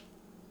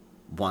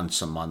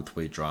once a month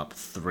we drop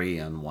 3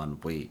 in 1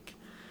 week.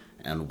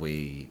 And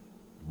we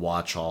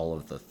watch all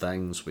of the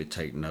things. We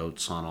take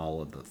notes on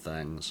all of the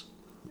things.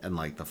 And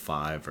like the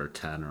 5 or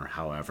 10 or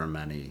however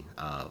many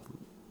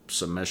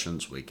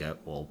submissions we get,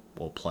 we'll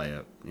play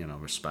it,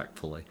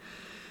 respectfully.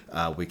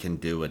 We can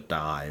do a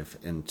dive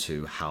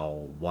into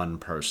how one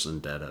person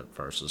did it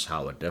versus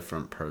how a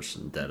different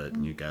person did it,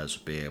 and you guys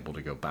will be able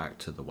to go back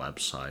to the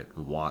website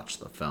and watch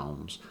the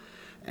films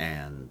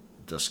and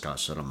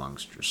discuss it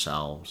amongst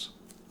yourselves.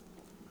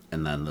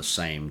 And then the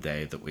same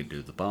day that we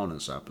do the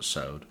bonus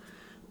episode,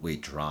 we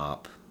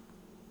drop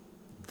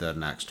the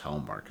next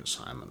homework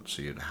assignment,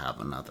 so you'd have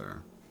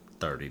another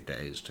 30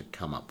 days to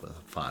come up with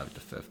a 5 to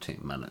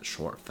 15 minute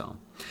short film.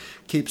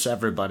 Keeps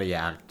everybody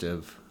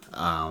active.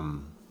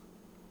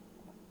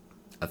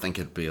 I think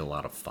it'd be a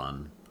lot of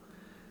fun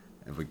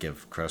if we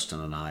give Kristen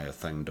and I a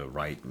thing to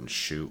write and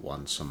shoot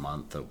once a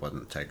month that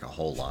wouldn't take a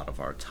whole lot of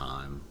our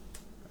time.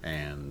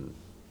 And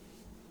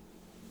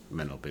I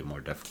mean, it'll be more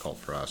difficult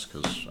for us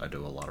because I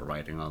do a lot of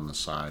writing on the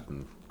side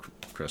and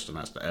Kristen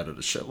has to edit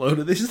a shitload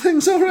of these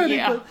things already.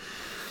 Yeah. But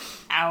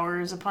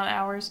hours upon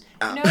hours.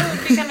 It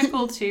would be kind of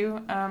cool too.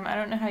 I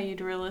don't know how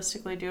you'd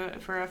realistically do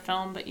it for a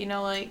film, but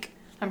like,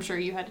 I'm sure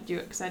you had to do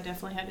it because I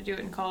definitely had to do it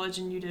in college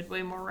and you did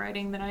way more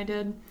writing than I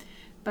did.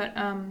 But,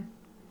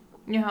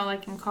 you know how,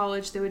 like, in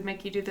college they would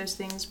make you do those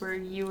things where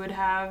you would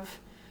have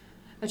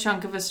a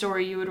chunk of a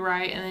story you would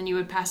write and then you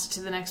would pass it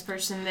to the next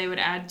person, they would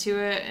add to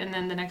it, and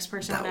then the next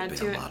person would add to it.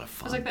 That would be a lot of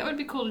fun. I was like, that would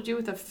be cool to do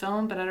with a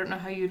film, but I don't know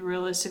how you'd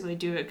realistically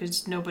do it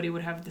because nobody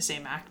would have the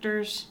same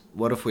actors.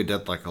 What if we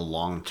did, like, a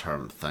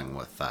long-term thing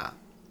with that?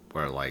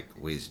 Where, like,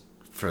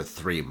 for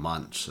 3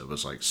 months, it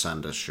was like,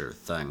 send us your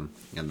thing,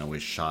 and then we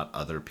shot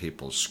other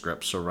people's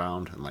scripts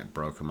around and like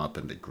broke them up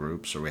into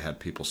groups, or we had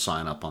people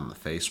sign up on the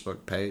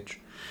Facebook page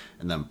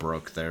and then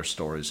broke their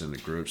stories into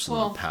groups and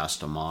then passed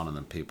them on, and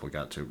then people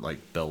got to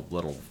like build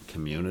little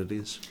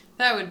communities.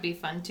 That would be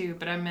fun too,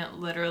 but I meant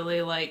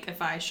literally like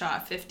if I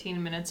shot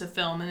 15 minutes of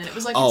film and then it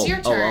was like, it's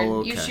your turn,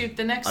 okay. You shoot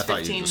the next 15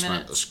 minutes. I thought you just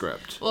meant the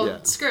script. Well,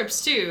 yeah.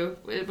 Scripts too,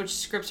 which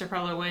scripts are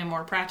probably way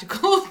more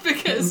practical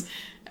because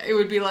it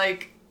would be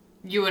like,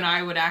 you and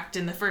I would act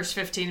in the first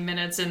 15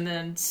 minutes and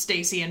then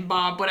Stacy and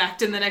Bob would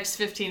act in the next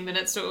 15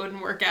 minutes, so it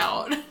wouldn't work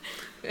out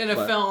in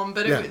a film.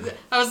 But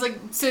I was like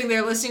sitting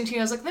there listening to you,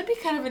 I was like, that'd be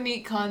kind of a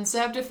neat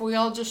concept if we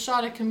all just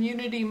shot a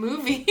community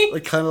movie.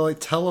 Like kind of like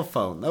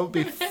Telephone. That would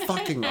be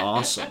fucking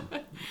awesome.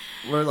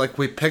 Where like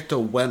we picked a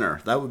winner.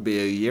 That would be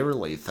a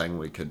yearly thing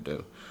we could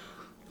do.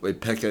 We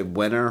pick a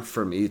winner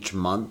from each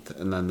month,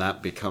 and then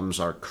that becomes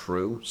our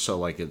crew. So,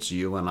 like, it's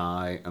you and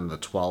I and the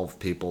 12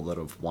 people that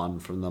have won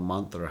from the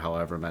month, or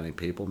however many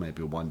people.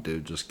 Maybe one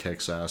dude just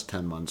kicks ass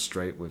 10 months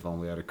straight. We've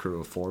only had a crew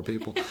of 4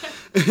 people.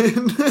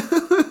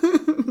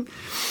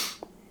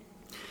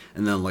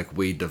 And then, like,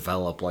 we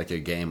develop, like, a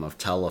game of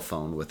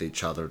Telephone with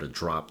each other to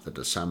drop the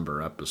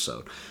December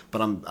episode.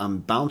 But I'm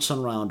bouncing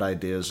around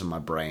ideas in my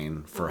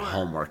brain for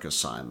homework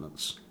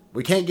assignments.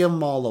 We can't give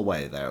them all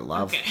away there,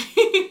 love. Okay.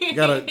 You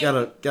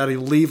gotta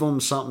leave them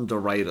something to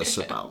write us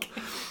about.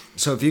 Okay.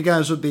 So if you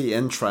guys would be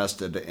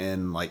interested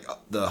in like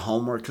the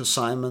homework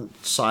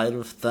assignment side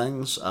of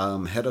things,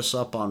 hit us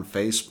up on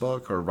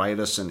Facebook or write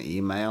us an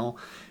email.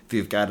 If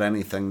you've got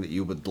anything that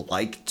you would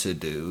like to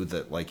do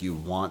that like you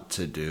want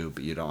to do,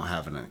 but you don't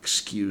have an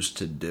excuse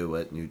to do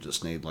it, and you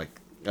just need like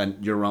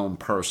your own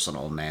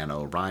personal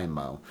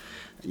NaNoWriMo,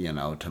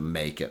 to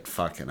make it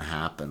fucking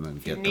happen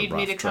and get the rough draft. You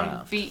need me to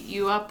come beat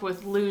you up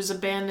with Lou's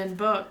abandoned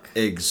book.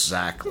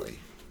 Exactly.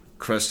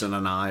 Kristen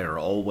and I are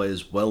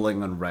always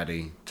willing and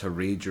ready to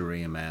read your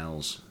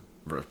emails,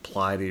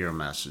 reply to your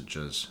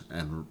messages,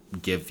 and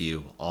give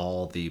you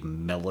all the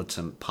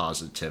militant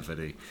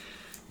positivity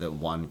that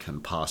one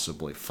can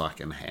possibly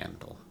fucking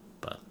handle.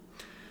 But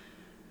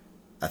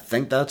I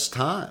think that's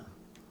time.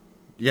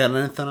 You got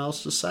anything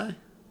else to say?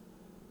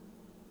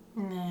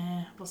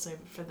 Nah, we'll save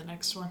it for the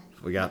next one.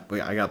 I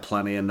got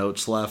plenty of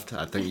notes left.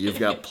 I think you've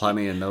got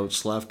plenty of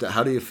notes left.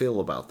 How do you feel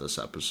about this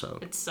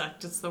episode? It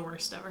sucked. It's the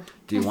worst ever.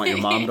 Do you want your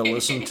mom to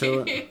listen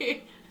to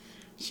it?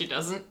 She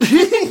doesn't.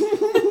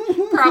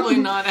 Probably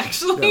not,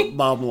 actually. Yeah,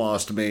 Mom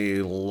lost me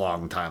a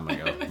long time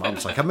ago.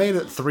 Mom's like, I made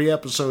it 3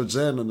 episodes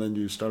in, and then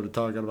you started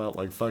talking about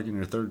like fucking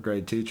your 3rd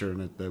grade teacher,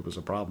 and it was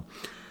a problem.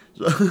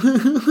 So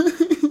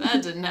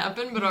That didn't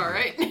happen, but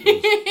alright.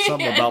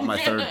 Something about my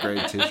third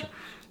grade teacher.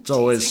 It's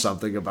always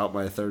something about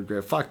my third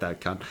grade. Fuck that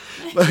cunt.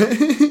 But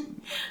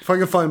if I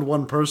can find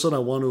one person I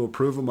want to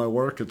approve of my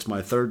work, it's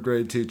my third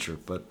grade teacher.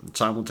 But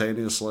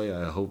simultaneously,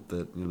 I hope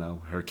that,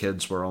 her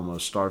kids were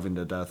almost starving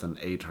to death and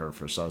ate her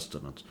for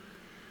sustenance.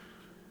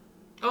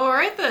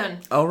 Alright then.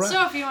 Alright.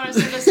 So if you want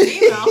to send us an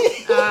email,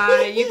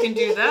 you can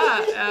do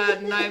that at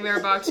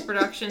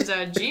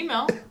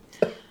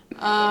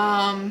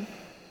nightmareboxproductions@gmail.com.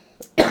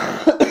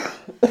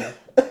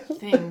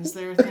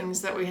 There are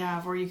things that we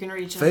have where you can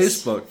reach us.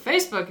 Facebook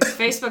is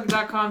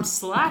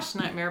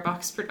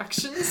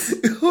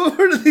facebook.com/nightmareboxproductions. Go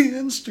over to the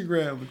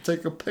Instagram and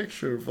take a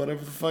picture of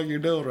whatever the fuck you're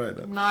doing right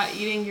now. Not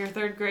eating your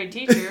third grade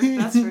teacher,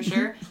 that's for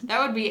sure.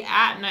 That would be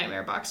at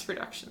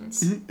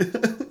nightmareboxproductions.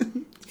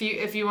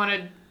 If you want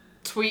to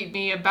tweet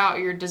me about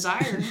your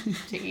desire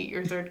to eat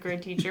your third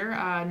grade teacher,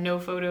 no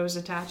photos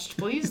attached,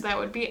 please. That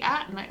would be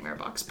at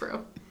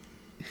nightmareboxpro.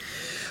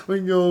 We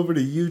can go over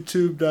to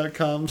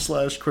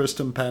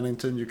youtube.com/Kristen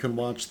Pennington. You can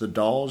watch the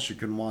dolls. You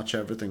can watch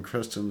everything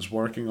Kristen's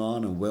working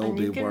on and will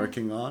be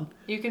working on.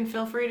 You can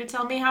feel free to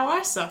tell me how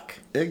I suck.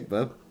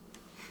 Igba.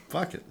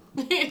 Fuck it.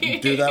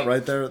 You do that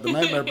right there at the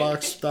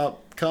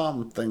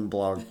nightmarebox.com thing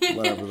blog,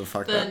 whatever the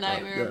fuck the that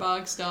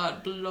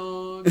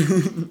nightmarebox.blog.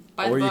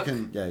 Or you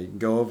can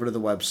go over to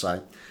the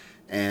website.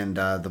 And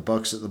the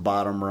book's at the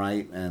bottom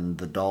right, and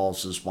the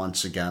dolls is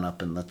once again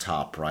up in the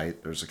top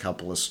right. There's a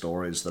couple of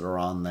stories that are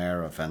on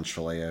there.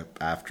 Eventually,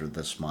 after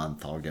this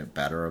month, I'll get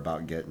better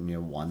about getting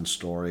you one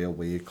story a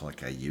week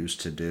like I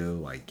used to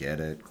do. I get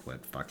it.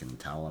 Quit fucking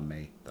telling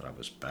me that I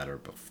was better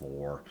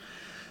before.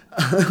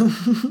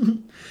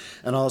 And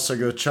also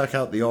go check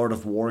out The Art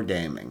of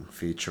Wargaming,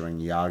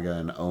 featuring Yaga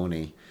and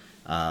Oni.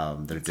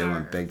 They're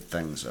doing big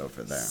things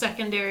over there.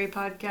 Secondary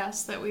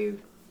podcast that we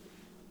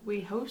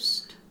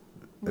host.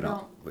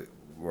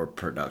 We're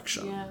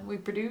production. Yeah, we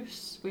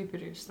produce. We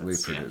produce.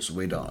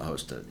 We don't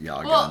host it.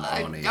 Yaga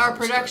and Oni our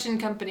production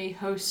company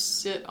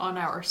hosts it on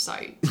our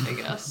site, I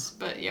guess.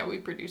 But yeah, we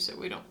produce it.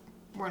 We're not.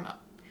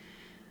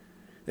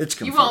 It's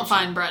confusing. You won't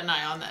find Brett and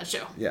I on that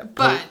show. Yeah,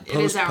 but it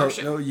is our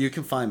show. No, you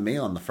can find me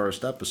on the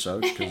first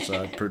episode because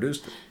I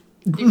produced it.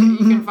 You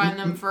can find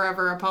them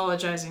forever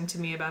apologizing to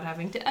me about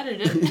having to edit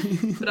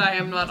it, but I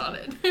am not on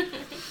it.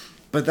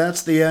 But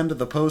that's the end of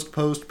the post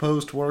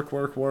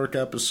work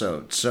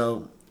episode.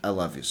 So, I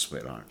love you,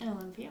 sweetheart. I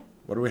love you.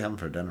 What are we having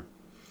for dinner?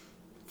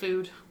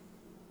 Food.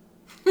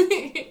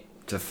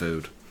 To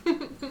food.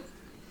 I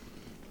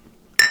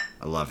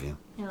love you.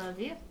 I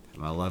love you.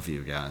 And I love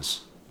you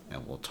guys.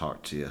 And we'll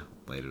talk to you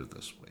later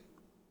this week.